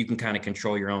can kind of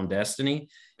control your own destiny,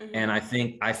 and I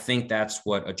think that's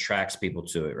what attracts people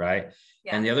to it, right?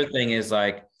 And the other thing is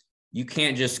like you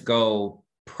can't just go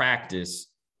practice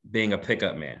being a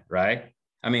pickup man, right?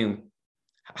 I mean,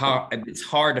 how it's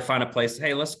hard to find a place.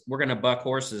 Hey, we're gonna buck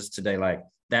horses today, like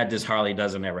that just hardly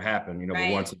doesn't ever happen,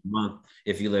 but once a month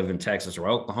if you live in Texas or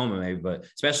Oklahoma, maybe, but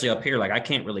especially up here, like I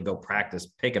can't really go practice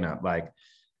picking up. Like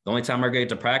the only time I get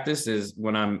to practice is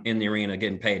when I'm in the arena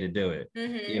getting paid to do it.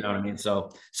 You know what I mean? So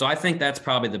I think that's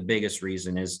probably the biggest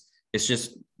reason is it's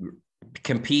just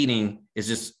competing is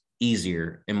just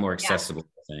easier and more accessible.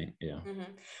 I think. Yeah.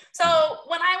 So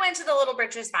when I went to the Little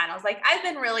Britches finals, like I've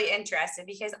been really interested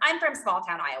because I'm from small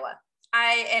town Iowa.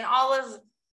 In all of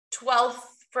 12th,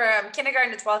 from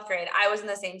kindergarten to 12th grade, I was in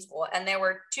the same school, and there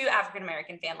were 2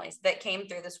 African-American families that came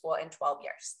through the school in 12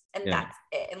 years. And that's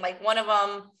it. And like one of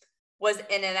them was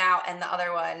in and out, and the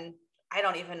other one, I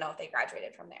don't even know if they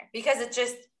graduated from there, because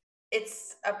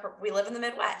we live in the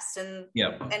Midwest and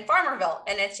Farmerville,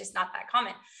 and it's just not that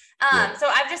common. So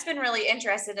I've just been really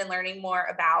interested in learning more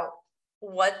about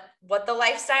what the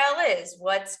lifestyle is,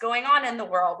 what's going on in the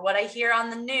world, what I hear on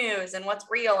the news, and what's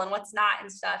real and what's not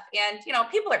and stuff. And,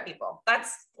 people are people.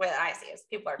 That's what I see is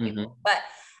people are people. But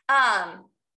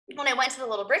when I went to the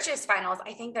Little Britches finals,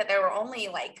 I think that there were only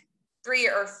like 3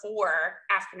 or 4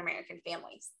 African-American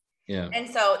families. Yeah. And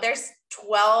so there's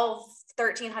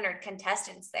 1,300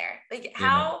 contestants there. Like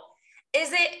how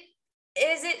is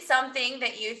it something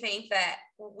that you think that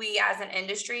we as an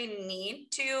industry need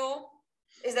to,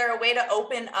 is there a way to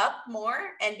open up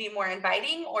more and be more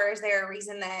inviting, or is there a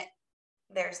reason that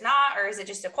there's not, or is it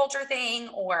just a culture thing?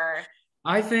 Or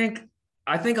I think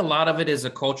a lot of it is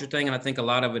a culture thing, and I think a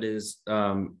lot of it is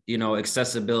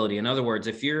accessibility. In other words,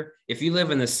 if you live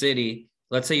in the city,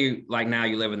 let's say you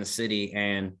live in the city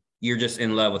and you're just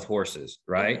in love with horses,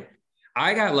 right?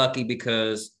 I got lucky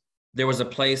because there was a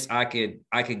place I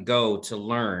could go to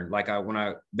learn. Like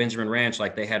Benjamin Ranch,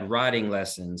 like they had riding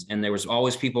lessons, and there was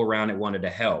always people around that wanted to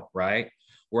help, right?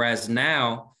 Whereas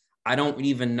now I don't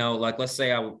even know, like, let's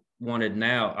say I wanted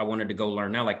to go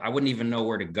learn now, like I wouldn't even know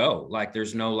where to go. Like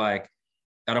there's no, like,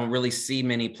 I don't really see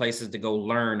many places to go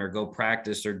learn or go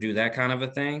practice or do that kind of a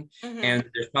thing. And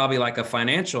there's probably like a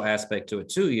financial aspect to it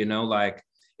too, like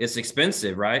it's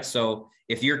expensive, right? So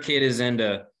if your kid is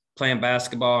into playing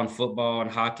basketball and football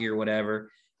and hockey or whatever,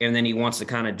 and then he wants to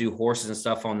kind of do horses and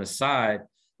stuff on the side,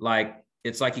 like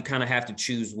it's like you kind of have to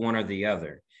choose one or the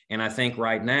other. And I think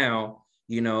right now,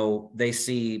 they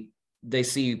see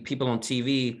people on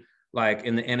TV, like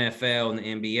in the NFL and the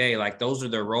NBA, like those are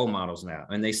their role models now.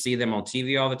 And they see them on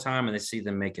TV all the time, and they see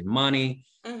them making money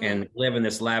and living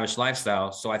this lavish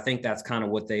lifestyle. So I think that's kind of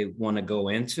what they want to go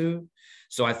into.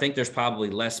 So I think there's probably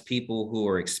less people who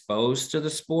are exposed to the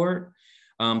sport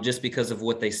just because of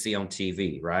what they see on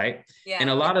TV, right? Yeah. And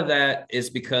a lot of that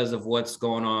is because of what's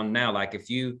going on now. Like if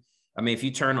you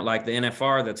turn like the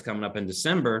NFR that's coming up in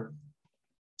December,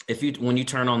 when you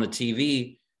turn on the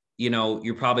TV,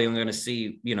 you're probably going to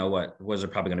see, what was there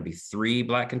probably going to be 3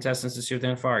 Black contestants this year at the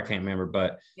NFR? I can't remember,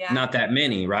 but not that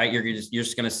many, right? You're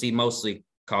just going to see mostly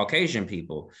Caucasian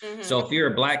people. So if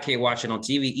you're a Black kid watching on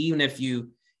TV,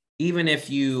 even if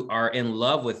you are in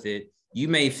love with it, you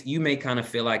may kind of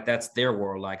feel like that's their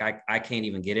world. Like I can't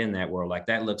even get in that world. Like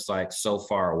that looks like so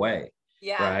far away.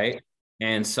 Yeah. Right.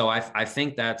 And so I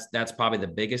think that's probably the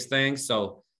biggest thing.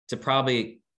 So to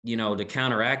probably, to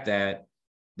counteract that,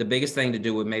 the biggest thing to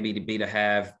do would maybe be to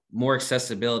have more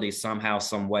accessibility somehow,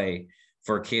 some way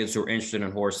for kids who are interested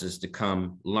in horses to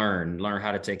come learn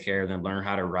how to take care of them, learn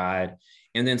how to ride,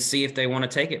 and then see if they want to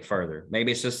take it further.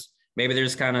 Maybe they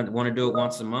just kind of want to do it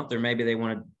once a month, or maybe they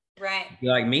want to Right. be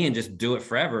like me and just do it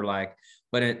forever. Like,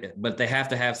 but they have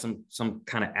to have some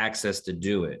kind of access to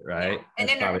do it, right? Yeah.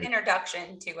 An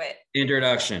introduction to it.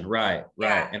 Introduction, right.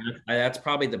 Yeah. And that's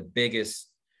probably the biggest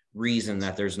reason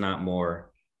that there's not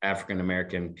more African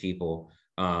American people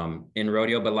in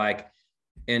rodeo. But like,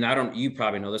 and you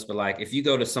probably know this, but like if you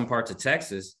go to some parts of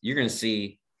Texas, you're gonna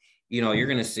see, you're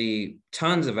gonna see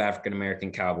tons of African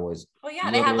American cowboys. Well, yeah,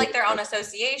 they have like their own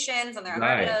associations and their own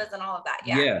rodeos and all of that.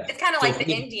 Yeah. It's kind of like the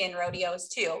Indian rodeos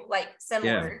too, like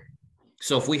similar. Yeah.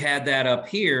 So if we had that up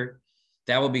here,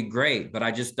 that would be great. But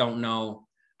I just don't know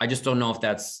if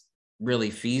that's really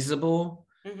feasible.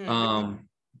 Mm-hmm.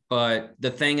 But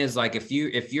the thing is, like, if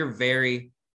you're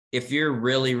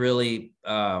really, really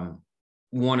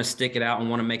want to stick it out and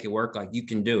want to make it work, like you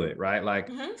can do it, right?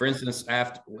 Like, for instance,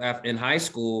 after in high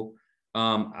school,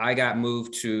 I got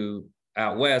moved to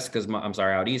out east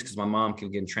because my mom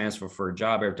kept getting transferred for a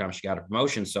job every time she got a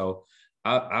promotion. So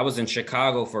I was in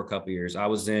Chicago for a couple of years. I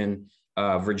was in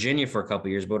Virginia for a couple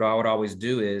of years. But what I would always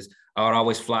do is I would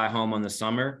always fly home on the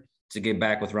summer to get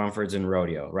back with Rumfords and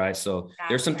rodeo, right? So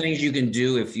there's some things you can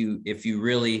do if you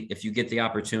get the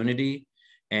opportunity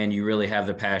and you really have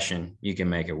the passion, you can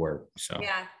make it work. So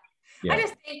yeah. I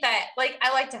just think that, like,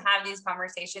 I like to have these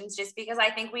conversations just because I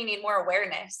think we need more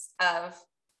awareness of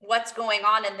what's going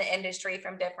on in the industry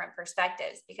from different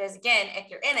perspectives. Because again, if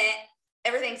you're in it,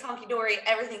 everything's hunky-dory,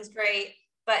 everything's great.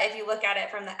 But if you look at it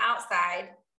from the outside,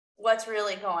 what's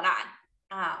really going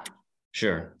on?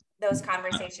 Sure. Those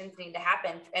conversations need to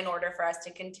happen in order for us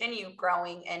to continue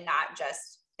growing and not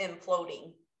just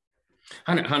imploding.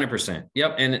 100%.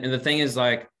 Yep. And the thing is,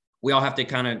 like, we all have to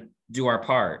kind of do our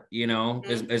part,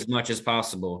 as much as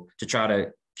possible to try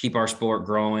to keep our sport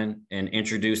growing and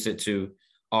introduce it to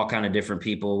all kind of different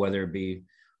people, whether it be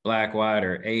Black, white,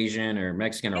 or Asian or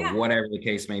Mexican or whatever the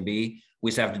case may be.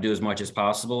 We just have to do as much as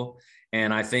possible.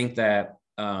 And I think that,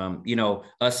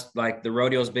 us, like the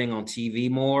rodeos being on TV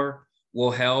more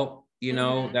will help,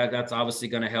 that's obviously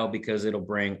going to help because it'll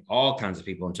bring all kinds of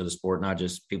people into the sport, not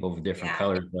just people of different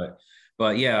colors,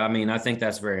 but yeah, I mean, I think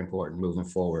that's very important moving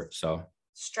forward. So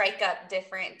strike up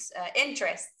different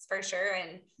interests for sure.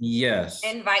 And yes,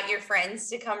 invite your friends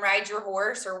to come ride your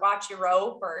horse or watch you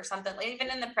rope or something,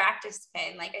 even in the practice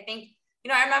pen. Like, I think,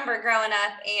 I remember growing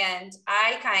up and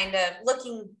I kind of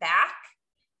looking back,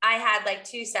 I had like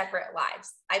two separate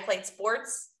lives. I played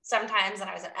sports sometimes and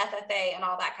I was an FFA and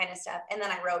all that kind of stuff. And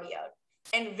then I rodeoed.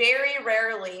 And very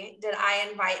rarely did I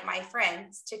invite my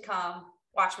friends to come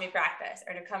watch me practice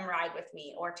or to come ride with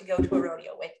me or to go to a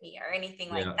rodeo with me or anything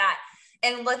like that.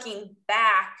 And looking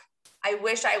back, I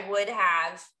wish I would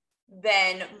have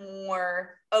been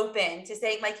more open to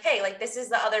saying like, hey, like this is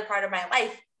the other part of my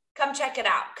life. Come check it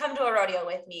out. Come to a rodeo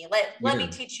with me. Let me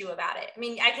teach you about it. I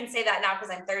mean, I can say that now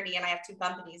because I'm 30 and I have two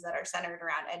companies that are centered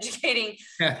around educating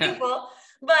people.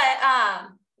 But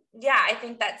I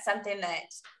think that's something that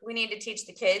we need to teach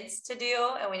the kids to do.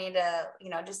 And we need to,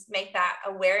 just make that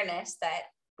awareness that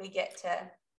we get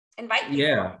to invite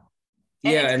people.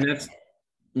 Yeah. And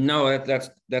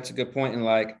that's a good point.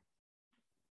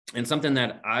 And something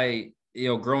that I,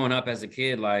 growing up as a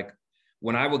kid, like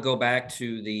when I would go back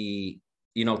to the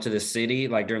city,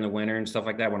 like during the winter and stuff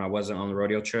like that, when I wasn't on the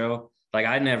rodeo trail, like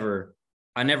I never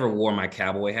wore my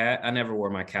cowboy hat. I never wore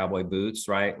my cowboy boots,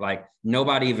 right? Like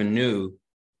nobody even knew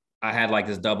I had like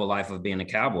this double life of being a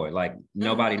cowboy. Like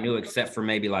nobody knew except for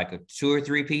maybe like 2 or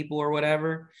 3 people or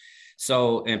whatever.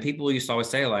 So, and people used to always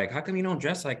say like, how come you don't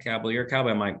dress like a cowboy? You're a cowboy.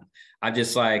 I'm like, I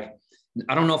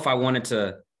don't know if I wanted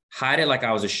to hide it, like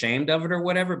I was ashamed of it or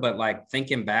whatever, but like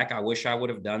thinking back, I wish I would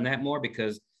have done that more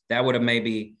because that would have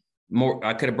maybe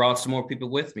I could have brought some more people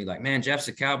with me. Like, man, Jeff's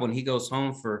a cowboy and he goes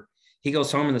home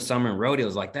in the summer and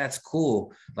rodeos. Like, that's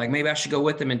cool. Like maybe I should go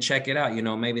with him and check it out.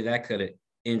 Maybe that could have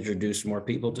introduced more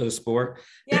people to the sport.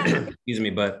 Excuse me.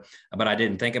 But I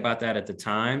didn't think about that at the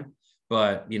time,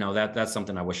 but that's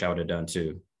something I wish I would have done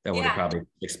too. That would have probably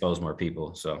exposed more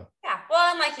people. So. Yeah.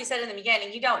 Well, and like you said in the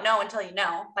beginning, you don't know until you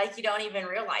know, like you don't even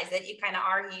realize it. You kind of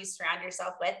are who you surround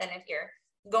yourself with. And if you're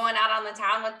going out on the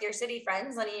town with your city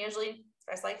friends, then you usually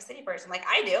dress like a city person. Like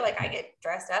I do, like I get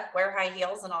dressed up, wear high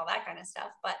heels and all that kind of stuff.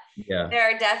 But there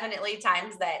are definitely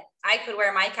times that I could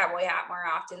wear my cowboy hat more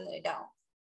often than I don't.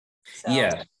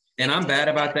 So, and I'm bad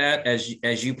about that.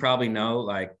 As you probably know,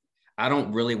 like I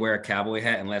don't really wear a cowboy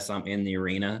hat unless I'm in the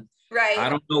arena. Right. I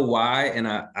don't know why. And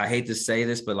I hate to say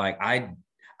this, but like,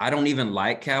 I don't even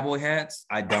like cowboy hats.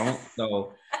 I don't.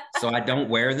 So I don't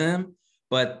wear them,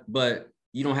 but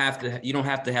you don't have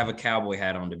to have a cowboy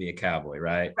hat on to be a cowboy,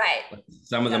 right? Right.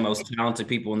 Some of the most talented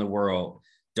people in the world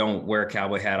don't wear a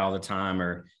cowboy hat all the time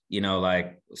or,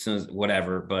 like as soon as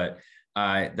whatever. But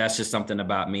That's just something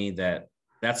about me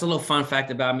that's a little fun fact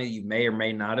about me you may or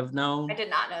may not have known. I did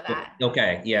not know that.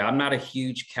 Okay, yeah, I'm not a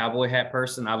huge cowboy hat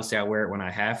person. Obviously, I wear it when I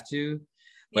have to,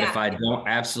 but if I don't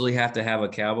absolutely have to have a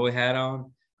cowboy hat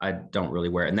on, I don't really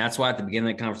wear it. And that's why at the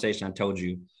beginning of the conversation, I told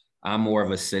you I'm more of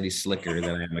a city slicker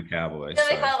than I am a cowboy. So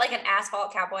they call it like an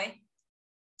asphalt cowboy.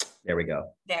 There we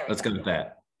go. Let's go with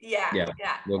that. Yeah.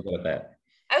 We'll go with that.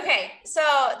 Okay, so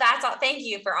that's all. Thank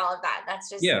you for all of that.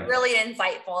 That's just really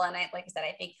insightful. And like I said,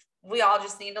 I think we all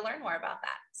just need to learn more about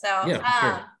that. So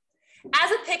sure.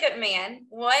 As a pickup man,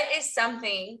 what is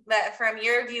something that from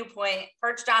your viewpoint,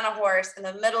 perched on a horse in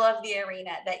the middle of the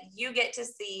arena, that you get to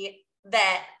see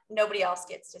that nobody else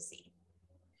gets to see?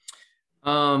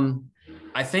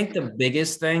 I think the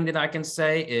biggest thing that I can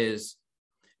say is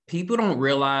people don't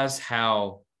realize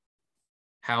how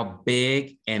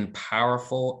big and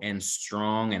powerful and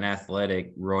strong and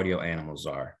athletic rodeo animals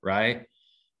are, right?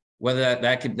 Whether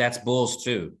that's bulls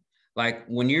too. Like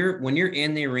when you're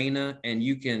in the arena and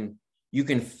you can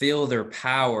feel their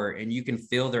power and you can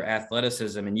feel their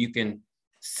athleticism and you can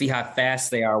see how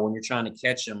fast they are when you're trying to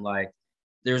catch them. Like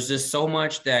there's just so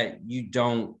much that you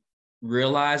don't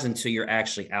realize until you're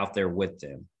actually out there with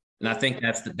them. And I think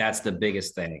that's the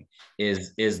biggest thing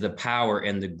is the power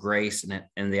and the grace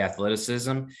and the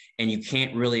athleticism. And you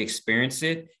can't really experience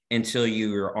it until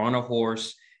you're on a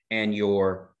horse and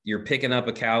you're picking up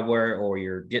a cowboy or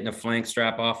you're getting a flank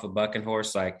strap off a bucking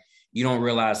horse. Like you don't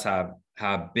realize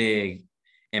how big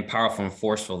and powerful and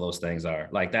forceful those things are.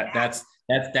 Like that's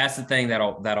the thing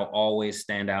that'll always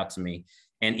stand out to me.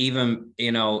 And even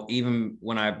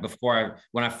when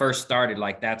I first started,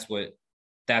 like that's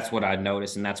what I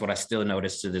noticed. And that's what I still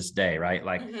notice to this day. Right.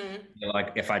 Like,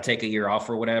 like if I take a year off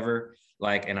or whatever,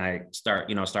 like, and I start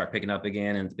picking up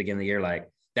again and at the beginning of the year,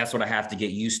 like that's what I have to get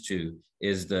used to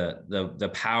is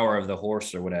the power of the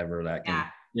horse or whatever that can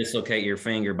dislocate your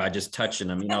finger by just touching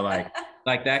them,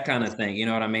 like that kind of thing. You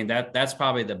know what I mean? That's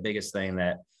probably the biggest thing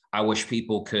that I wish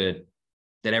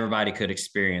that everybody could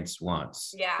experience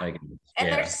once. Yeah.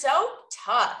 They're so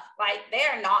tough. Like they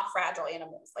are not fragile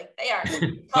animals. Like they are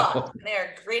tough. They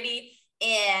are gritty.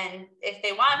 And if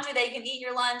they want to, they can eat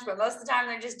your lunch, but most of the time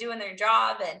they're just doing their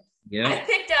job. And I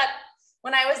picked up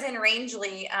when I was in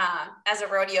Rangeley as a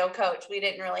rodeo coach, we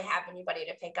didn't really have anybody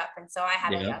to pick up. And so I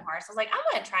had a young horse. I was like, I'm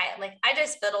going to try it. Like I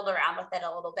just fiddled around with it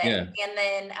a little bit. Yeah. And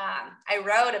then I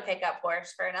rode a pickup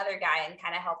horse for another guy and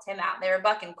kind of helped him out. They were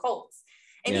bucking colts.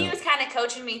 And he was kind of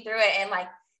coaching me through it. And like,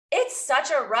 it's such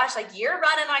a rush. Like you're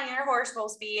running on your horse full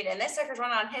speed and this sucker's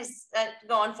running on his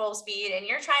going full speed. And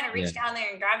you're trying to reach down there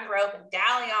and grab the rope and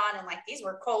dally on. And like, these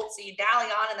were colts. So you dally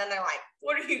on and then they're like,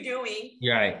 what are you doing?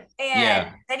 Right. And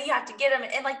then you have to get them.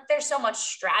 And like, there's so much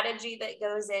strategy that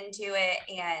goes into it.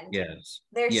 And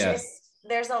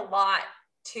there's a lot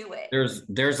to it.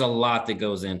 There's a lot that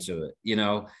goes into it,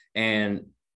 and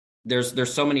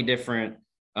there's so many different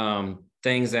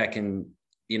things that can,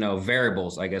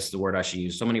 variables, I guess the word I should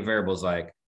use. So many variables,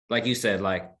 like you said,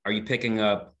 like, are you picking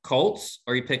up colts?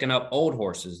 Or are you picking up old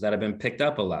horses that have been picked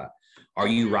up a lot? Are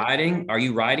you riding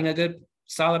a good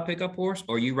solid pickup horse?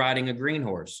 Or are you riding a green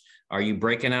horse? Are you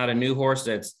breaking out a new horse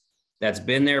that's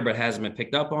been there, but hasn't been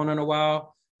picked up on in a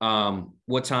while?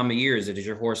 What time of year is it? Is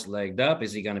your horse legged up?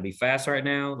 Is he going to be fast right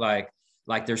now? Like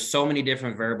there's so many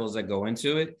different variables that go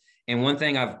into it. And one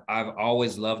thing I've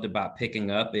always loved about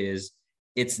picking up is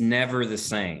it's never the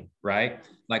same, right?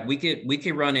 Like we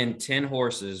could run in 10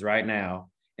 horses right now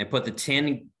and put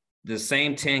the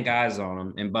same 10 guys on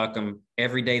them and buck them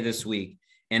every day this week.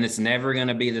 And it's never going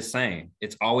to be the same.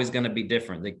 It's always going to be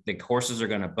different. The horses are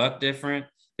going to buck different.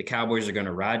 The cowboys are going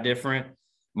to ride different.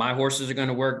 My horses are going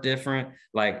to work different.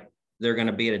 Like they're going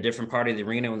to be at a different part of the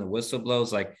arena when the whistle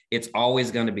blows. Like it's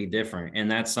always going to be different.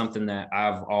 And that's something that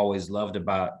I've always loved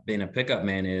about being a pickup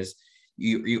man is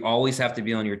you always have to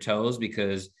be on your toes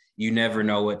because you never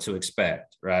know what to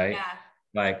expect, right? Yeah.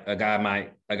 Like a guy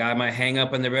might hang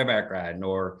up in the bareback riding,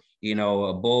 or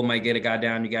a bull might get a guy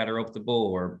down, you got to rope the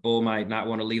bull, or a bull might not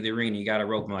want to leave the arena, you got to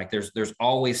rope him. Like there's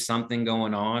always something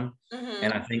going on. Mm-hmm.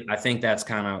 And I think that's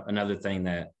kind of another thing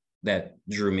that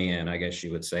drew me in, I guess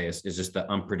you would say, is just the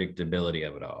unpredictability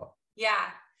of it all. Yeah.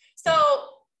 So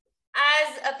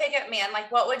as a pickup man, like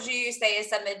what would you say is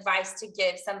some advice to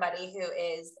give somebody who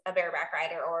is a bareback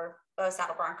rider or a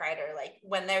saddle bronc rider, like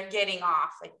when they're getting off,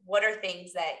 like what are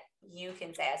things that you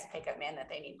can say as a pickup man that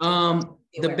they need to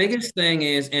the biggest thing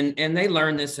is, and they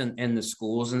learn this in the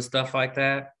schools and stuff like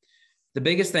that. The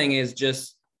biggest thing is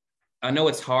just, I know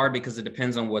it's hard because it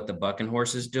depends on what the bucking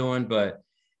horse is doing, but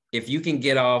if you can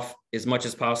get off as much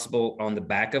as possible on the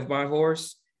back of my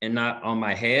horse and not on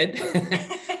my head,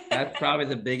 That's probably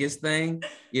the biggest thing.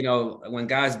 You know, when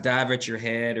guys dive at your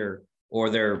head or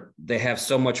they have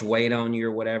so much weight on you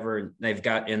or whatever, and they've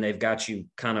got you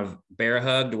kind of bear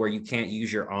hugged where you can't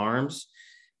use your arms.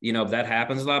 You know, that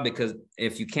happens a lot because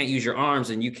if you can't use your arms,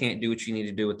 then you can't do what you need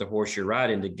to do with the horse you're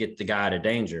riding to get the guy out of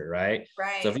danger, right?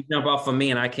 Right. So if you jump off of me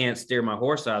and I can't steer my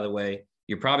horse out of the way,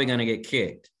 you're probably going to get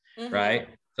kicked, right?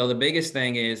 So the biggest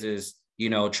thing is you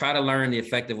know, try to learn the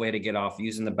effective way to get off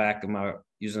using the back of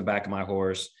my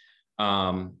horse.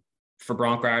 For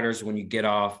bronc riders, when you get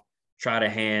off, try to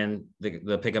hand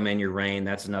the pickup man your rein.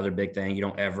 That's another big thing.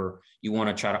 You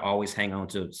want to try to always hang on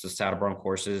to saddle bronc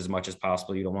horses as much as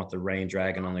possible. You don't want the rein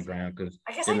dragging on the ground because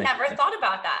I guess I never thought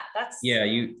about that.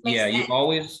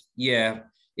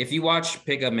 If you watch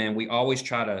Pickup Man, we always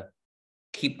try to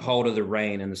keep hold of the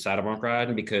rein in the saddle bronc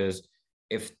riding because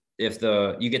if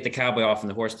you get the cowboy off and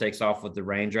the horse takes off with the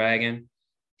rein dragging,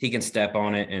 he can step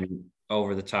on it and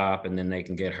over the top and then they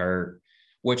can get hurt,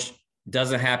 which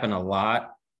doesn't happen a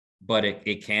lot, but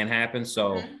it can happen.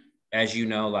 So as you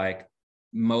know, like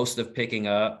most of picking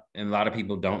up, and a lot of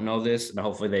people don't know this, and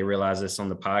hopefully they realize this on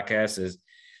the podcast, is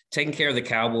taking care of the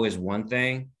cowboy is one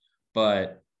thing,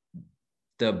 but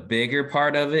the bigger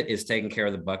part of it is taking care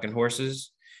of the bucking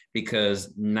horses,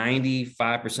 because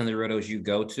 95% of the rodeos you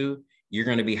go to, you're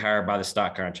going to be hired by the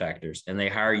stock contractors, and they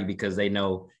hire you because they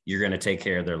know you're going to take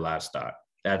care of their livestock.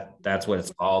 That's what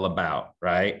it's all about,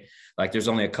 right? Like there's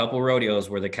only a couple rodeos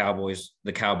where the Cowboys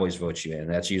vote you in.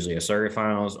 That's usually a circuit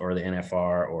finals or the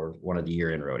NFR or one of the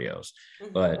year-end rodeos.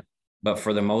 But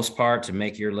for the most part, to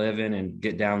make your living and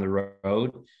get down the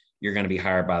road, you're going to be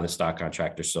hired by the stock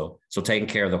contractor. So taking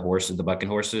care of the horses, the bucking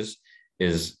horses,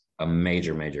 is a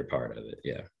major, major part of it.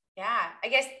 Yeah. Yeah. I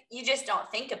guess you just don't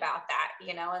think about that,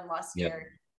 unless you're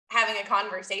having a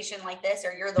conversation like this,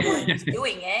 or you're the one who's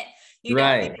doing it. You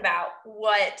don't think about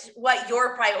what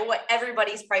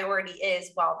everybody's priority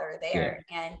is while they're there.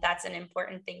 Yeah. And that's an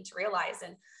important thing to realize.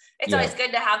 And it's always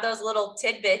good to have those little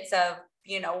tidbits of,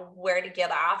 where to get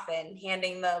off and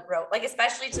handing the rope, like,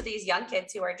 especially to these young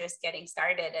kids who are just getting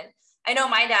started. And I know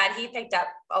my dad, he picked up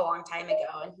a long time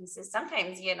ago, and he says,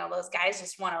 sometimes, those guys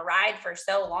just want to ride for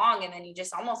so long, and then you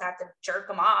just almost have to jerk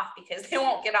them off because they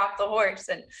won't get off the horse.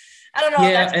 And I don't know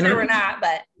if that's true or not,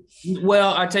 but.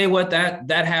 Well, I tell you what, that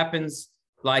happens.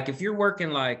 Like if you're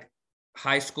working like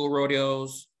high school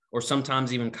rodeos or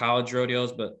sometimes even college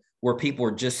rodeos, but where people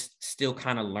are just still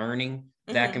kind of learning,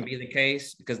 that can be the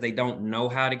case because they don't know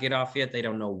how to get off yet. They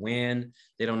don't know when,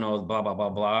 they don't know blah, blah, blah,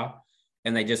 blah.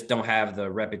 And they just don't have the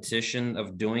repetition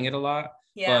of doing it a lot.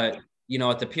 Yeah. But,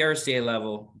 at the PRCA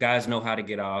level, guys know how to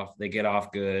get off. They get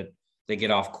off good. They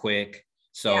get off quick.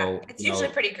 So it's usually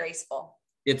pretty graceful.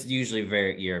 It's usually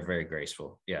very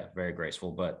graceful. Yeah, very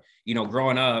graceful. But,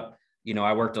 growing up,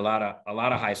 I worked a lot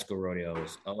of high school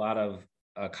rodeos, a lot of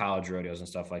college rodeos and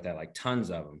stuff like that, like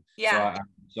tons of them. Yeah.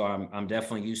 So I'm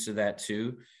definitely used to that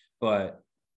too. But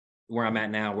where I'm at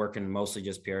now, working mostly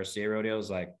just PRCA rodeos,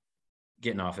 like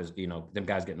getting off is, them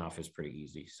guys getting off is pretty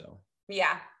easy. So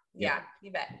yeah,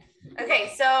 you bet.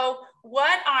 Okay, so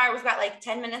we've got like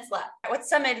 10 minutes left. What's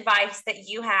some advice that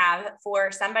you have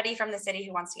for somebody from the city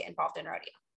who wants to get involved in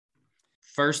rodeo?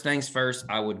 First things first,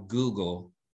 I would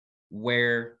Google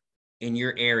where in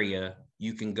your area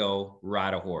you can go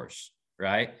ride a horse,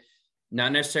 right?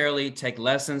 Not necessarily take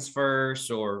lessons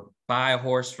first or buy a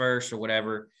horse first or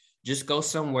whatever. Just go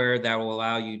somewhere that will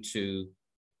allow you to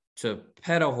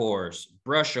pet a horse,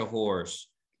 brush a horse,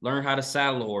 learn how to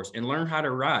saddle a horse, and learn how to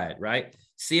ride, right?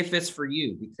 See if it's for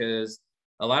you, because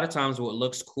a lot of times what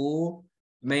looks cool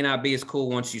may not be as cool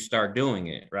once you start doing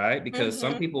it, right? Because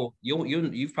some people,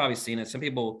 you've probably seen it. Some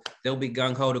people, they'll be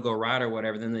gung-ho to go ride or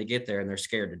whatever, then they get there and they're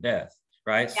scared to death,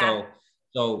 right? Yeah.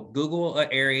 So Google an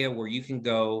area where you can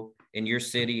go in your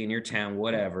city, in your town,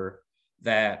 whatever,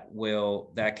 that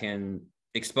can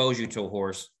expose you to a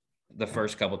horse the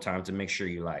first couple of times to make sure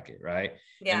you like it, right?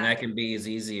 Yeah. And that can be as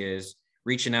easy as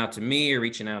reaching out to me or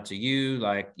reaching out to you.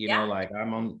 Like, like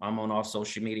I'm on all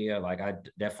social media. Like I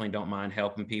definitely don't mind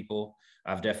helping people.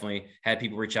 I've definitely had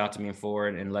people reach out to me for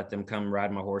it and let them come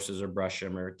ride my horses or brush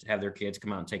them or have their kids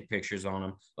come out and take pictures on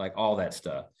them, like all that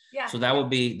stuff. Yeah. So that would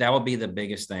be the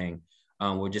biggest thing.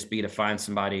 Would just be to find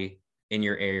somebody in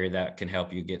your area that can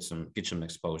help you get some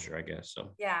exposure, I guess.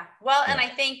 So yeah. Well, and I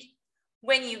think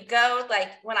when you go, like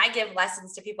when I give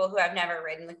lessons to people who have never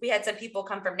ridden, like we had some people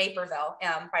come from Naperville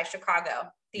by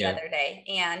Chicago the other day,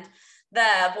 and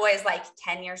the boy is like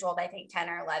 10 years old, I think 10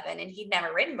 or 11, and he'd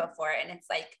never ridden before. And it's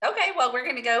like, okay, well, we're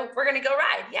going to go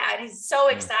ride. Yeah. And he's so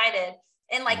excited.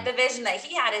 And like the vision that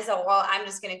he had is, I'm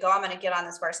just going to go, I'm going to get on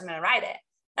this horse, I'm going to ride it.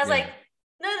 I was like,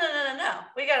 No.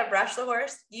 We got to brush the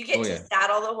horse. You get to yeah.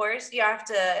 saddle the horse. You have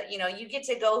to, you get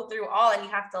to go through all, and you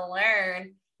have to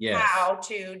learn Yes. how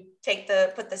to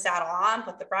put the saddle on,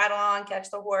 put the bridle on, catch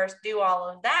the horse, do all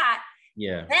of that.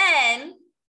 Yeah. Then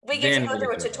we get to go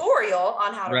through a tutorial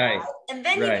on how to ride, and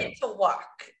then you get to walk,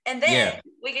 and then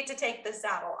we get to take the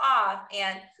saddle off,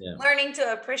 and learning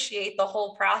to appreciate the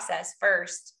whole process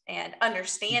first and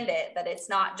understand it, that it's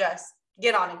not just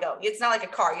get on and go. It's not like a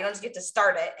car. You don't just get to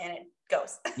start it and it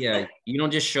goes. Yeah. You don't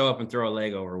just show up and throw a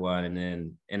leg over one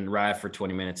and ride for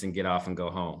 20 minutes and get off and go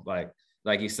home.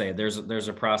 Like you say, there's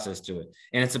a process to it,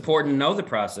 and it's important to know the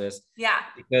process. Yeah.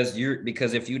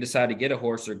 Because if you decide to get a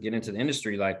horse or get into the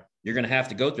industry, like, you're going to have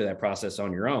to go through that process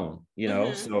on your own,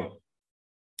 so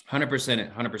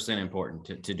 100%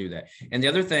 important to do that. And the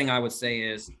other thing I would say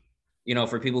is,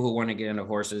 for people who want to get into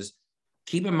horses,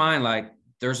 keep in mind, like,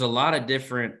 there's a lot of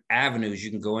different avenues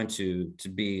you can go into to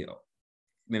be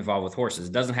involved with horses.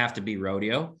 It doesn't have to be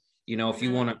rodeo. If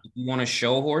you want to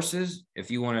show horses, if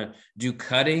you want to do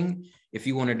cutting, if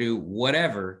you want to do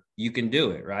whatever, you can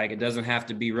do it, right? It doesn't have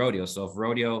to be rodeo. So if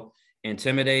rodeo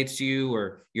intimidates you,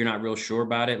 or you're not real sure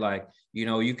about it, like,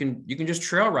 you can just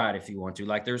trail ride if you want to.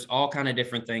 Like, there's all kind of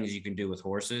different things you can do with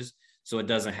horses. So it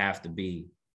doesn't have to be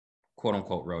quote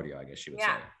unquote rodeo, I guess you would say.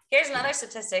 Here's another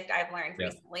statistic I've learned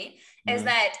recently is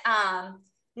that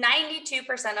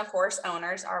 92% of horse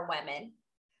owners are women.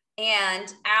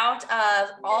 And out of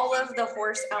all of the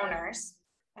horse owners,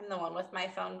 I'm the one with my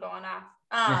phone going off.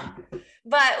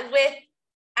 But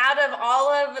out of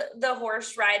all of the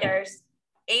horse riders,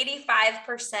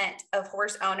 85% of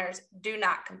horse owners do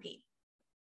not compete.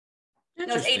 No,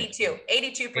 it's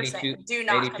 82% do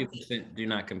not compete. 82% do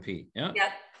not compete. Yeah.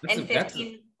 And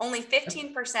only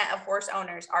 15% of horse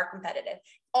owners are competitive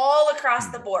all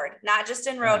across the board, not just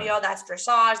in rodeo. That's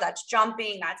dressage, that's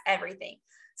jumping, that's everything.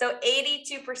 So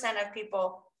 82% of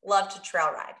people love to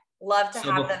trail ride, love to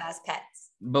have them as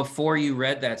pets. Before you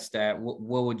read that stat,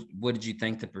 what did you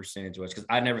think the percentage was? Because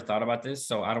I never thought about this,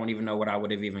 so I don't even know what I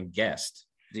would have even guessed.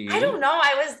 Do you? I don't know.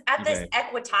 I was at this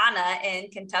Equitana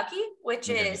in Kentucky, which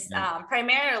is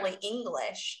primarily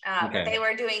English, but they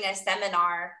were doing a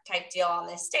seminar type deal on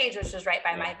this stage, which was right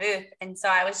by my booth. And so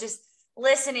I was just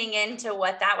listening into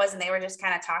what that was, and they were just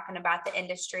kind of talking about the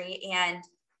industry. And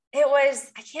it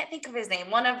was, I can't think of his name,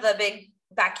 one of the big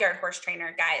backyard horse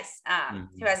trainer guys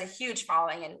who has a huge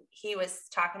following, and he was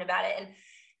talking about it. And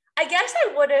I guess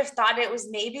I would have thought it was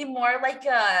maybe more like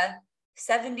a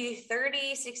 70-30,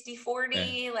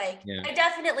 60-40. I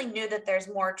definitely knew that there's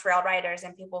more trail riders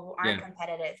and people who aren't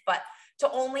competitive, but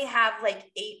to only have like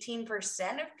 18%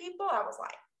 of people, I was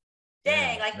like,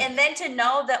 dang, and then to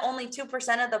know that only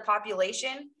 2% of the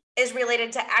population is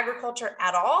related to agriculture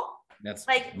at all. That's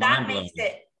that makes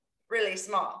it really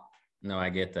small. No, I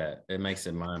get that. It makes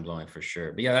it mind blowing for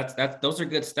sure. But yeah, that's those are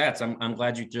good stats. I'm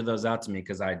glad you threw those out to me,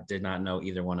 because I did not know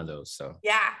either one of those. So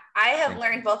I have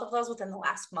learned both of those within the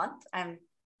last month. I'm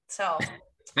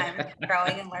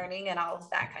growing and learning and all of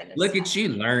that kind of Look stuff. at you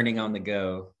learning on the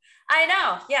go. I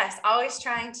know. Yes. Always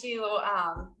trying to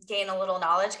gain a little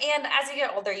knowledge. And as you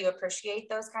get older, you appreciate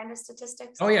those kind of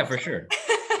statistics. Oh yeah, for sure.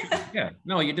 Yeah.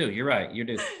 No, you do. You're right. You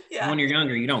do. Yeah. When you're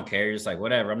younger, you don't care. You're just like,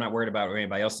 whatever. I'm not worried about what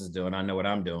anybody else is doing. I know what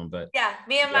I'm doing. But yeah,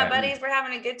 me and my buddies, we're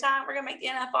having a good time. We're going to make the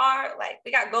NFR. Like,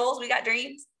 we got goals. We got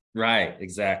dreams. Right.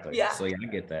 Exactly. Yeah. So yeah,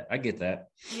 I get that.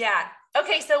 Yeah.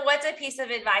 Okay. So what's a piece of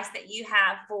advice that you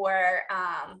have for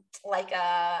like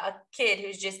a kid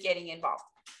who's just getting involved?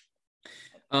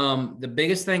 The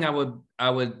biggest thing I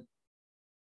would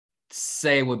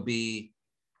say would be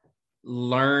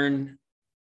learn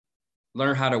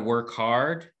how to work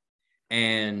hard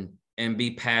and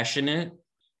be passionate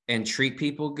and treat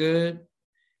people good.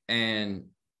 And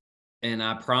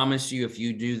I promise you, if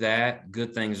you do that,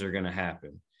 good things are going to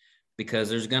happen, because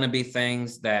there's going to be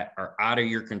things that are out of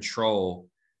your control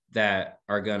that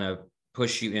are going to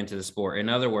push you into the sport. In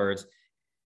other words,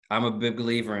 I'm a big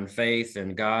believer in faith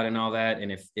and God and all that.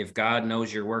 And if God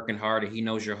knows you're working hard and he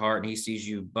knows your heart and he sees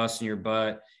you busting your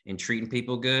butt and treating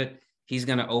people good, he's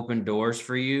going to open doors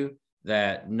for you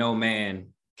that no man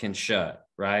can shut,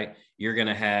 right? You're going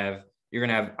to have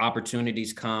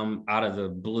opportunities come out of the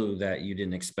blue that you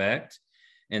didn't expect.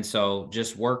 And so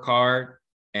just work hard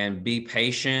and be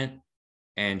patient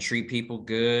and treat people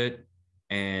good,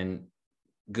 and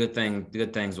good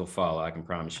things will follow. I can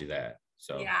promise you that.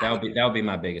 So that would be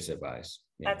my biggest advice.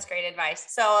 Yeah. That's great advice.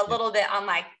 So a little bit on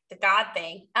like the God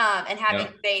thing and having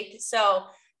faith. So,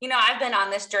 I've been on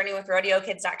this journey with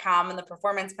rodeokids.com and the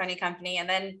Performance Pony Company, and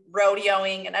then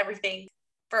rodeoing and everything.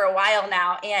 for a while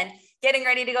now, and getting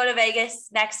ready to go to Vegas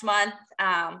next month.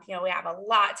 We have a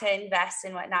lot to invest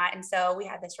and whatnot. And so we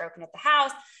had this broken at the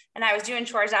house, and I was doing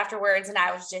chores afterwards, and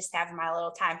I was just having my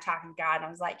little time talking to God. And I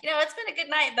was like, it's been a good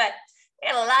night, but we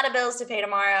got a lot of bills to pay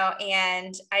tomorrow.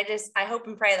 And I hope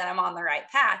and pray that I'm on the right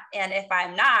path. And if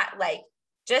I'm not, like,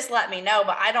 just let me know,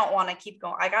 but I don't want to keep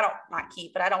going. Like, I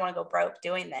don't want to go broke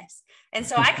doing this. And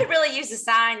so I could really use a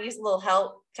sign, use a little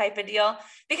help type of deal,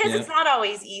 because it's not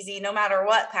always easy. No matter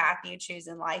what path you choose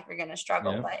in life, you're going to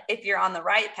struggle. Yeah. But if you're on the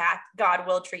right path, God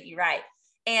will treat you right.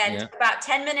 And about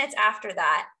 10 minutes after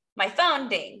that, my phone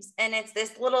dings, and it's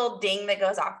this little ding that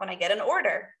goes off when I get an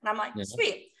order. And I'm like,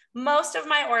 sweet. Most of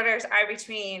my orders are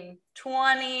between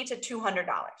 $20 to $200.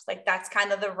 Like, that's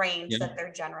kind of the range that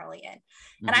they're generally in.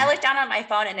 Mm-hmm. And I look down on my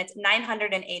phone, and it's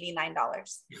 $989.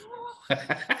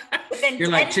 Within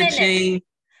You're 10 like, minutes,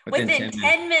 within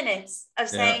 10 minutes of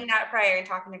saying that prayer and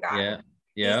talking to God,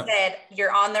 he said,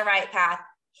 you're on the right path.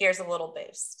 Here's a little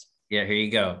boost. Yeah, here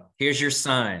you go. Here's your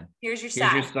sign. Here's your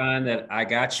sign that I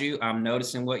got you. I'm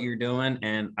noticing what you're doing,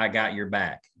 and I got your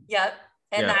back. Yep.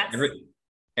 And that's...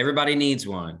 Everybody needs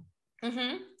one.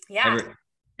 Mm-hmm. Yeah.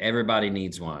 Everybody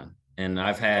needs one. And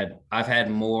I've had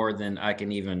more than I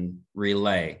can even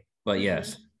relay. But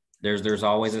yes, there's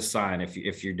always a sign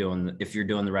if you're doing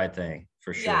the right thing,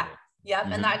 for sure. Yeah. Yep.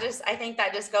 Mm-hmm. And I think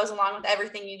that just goes along with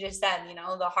everything you just said,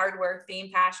 the hard work, being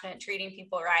passionate, treating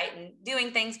people right, and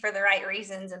doing things for the right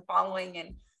reasons, and following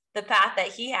and the path that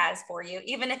he has for you,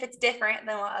 even if it's different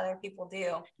than what other people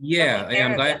do. Yeah.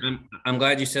 I'm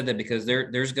glad you said that, because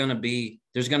there's going to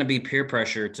be peer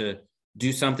pressure to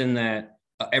do something that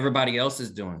everybody else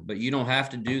is doing, but you don't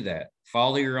have to do that.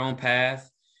 Follow your own path.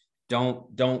 Don't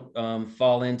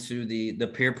fall into the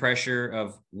peer pressure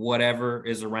of whatever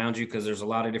is around you, because there's a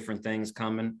lot of different things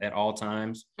coming at all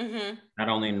times, not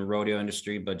only in the rodeo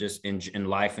industry, but just in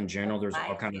life in general. There's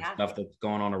all kinds of stuff that's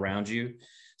going on around you.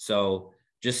 So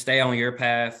just stay on your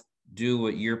path, do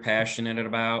what you're passionate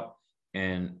about,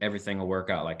 and everything will work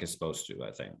out like it's supposed to,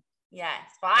 I think. Yes.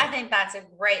 Well, I think that's a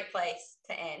great place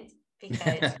to end,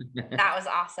 because that was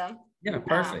awesome. Yeah,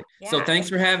 perfect. So thanks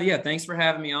for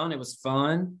having me on. It was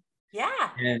fun. Yeah.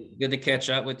 And good to catch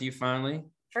up with you finally.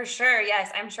 For sure. Yes.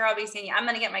 I'm sure I'll be seeing you. I'm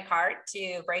going to get my card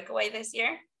to Breakaway this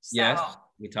year. So. Yes.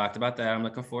 We talked about that. I'm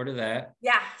looking forward to that.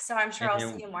 Yeah. So I'm sure I'll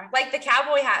see you more. Like the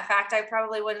cowboy hat fact, I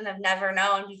probably wouldn't have never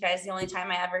known, because the only time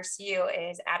I ever see you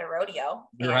is at a rodeo.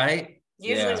 Right.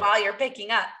 Usually while you're picking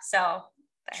up. So.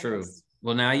 True.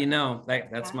 Well, now you know.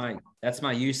 That's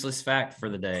my useless fact for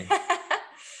the day.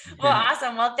 Well,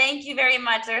 awesome. Well, thank you very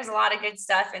much. There's a lot of good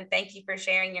stuff, and thank you for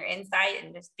sharing your insight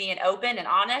and just being open and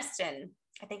honest. And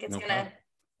I think it's going to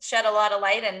shed a lot of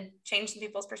light and change some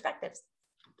people's perspectives.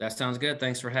 That sounds good.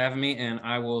 Thanks for having me, and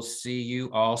I will see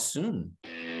you all soon.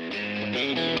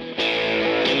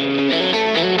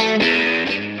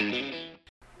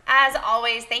 As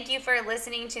always, thank you for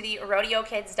listening to the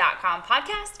RodeoKids.com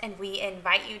podcast, and we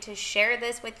invite you to share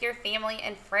this with your family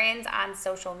and friends on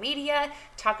social media.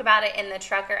 Talk about it in the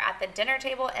truck or at the dinner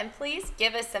table, and please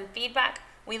give us some feedback.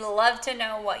 We love to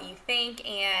know what you think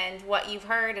and what you've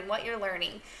heard and what you're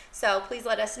learning. So please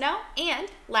let us know. And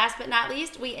last but not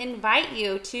least, we invite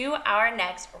you to our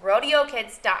next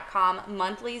RodeoKids.com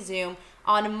monthly Zoom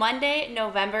on Monday,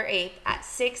 November 8th at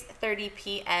 6:30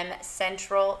 p.m.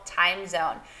 Central Time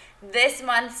Zone. This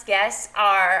month's guests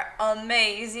are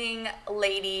amazing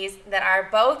ladies that are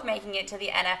both making it to the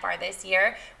NFR this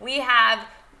year. We have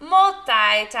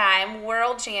multi-time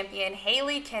world champion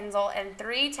Haley Kinzel and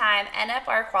 3-time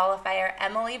NFR qualifier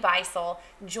Emily Beisel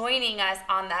joining us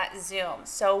on that Zoom.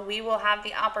 So we will have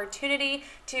the opportunity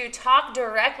to talk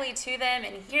directly to them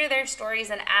and hear their stories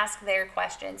and ask their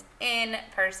questions in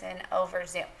person over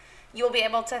Zoom. You'll be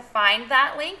able to find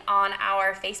that link on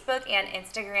our Facebook and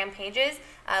Instagram pages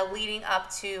leading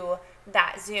up to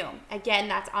that Zoom. Again,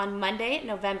 that's on Monday,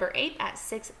 November 8th at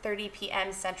 6:30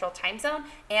 p.m. Central Time Zone,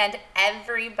 and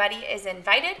everybody is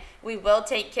invited. We will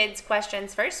take kids'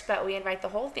 questions first, but we invite the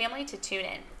whole family to tune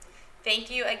in.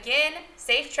 Thank you again.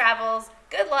 Safe travels,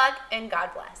 good luck, and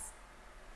God bless.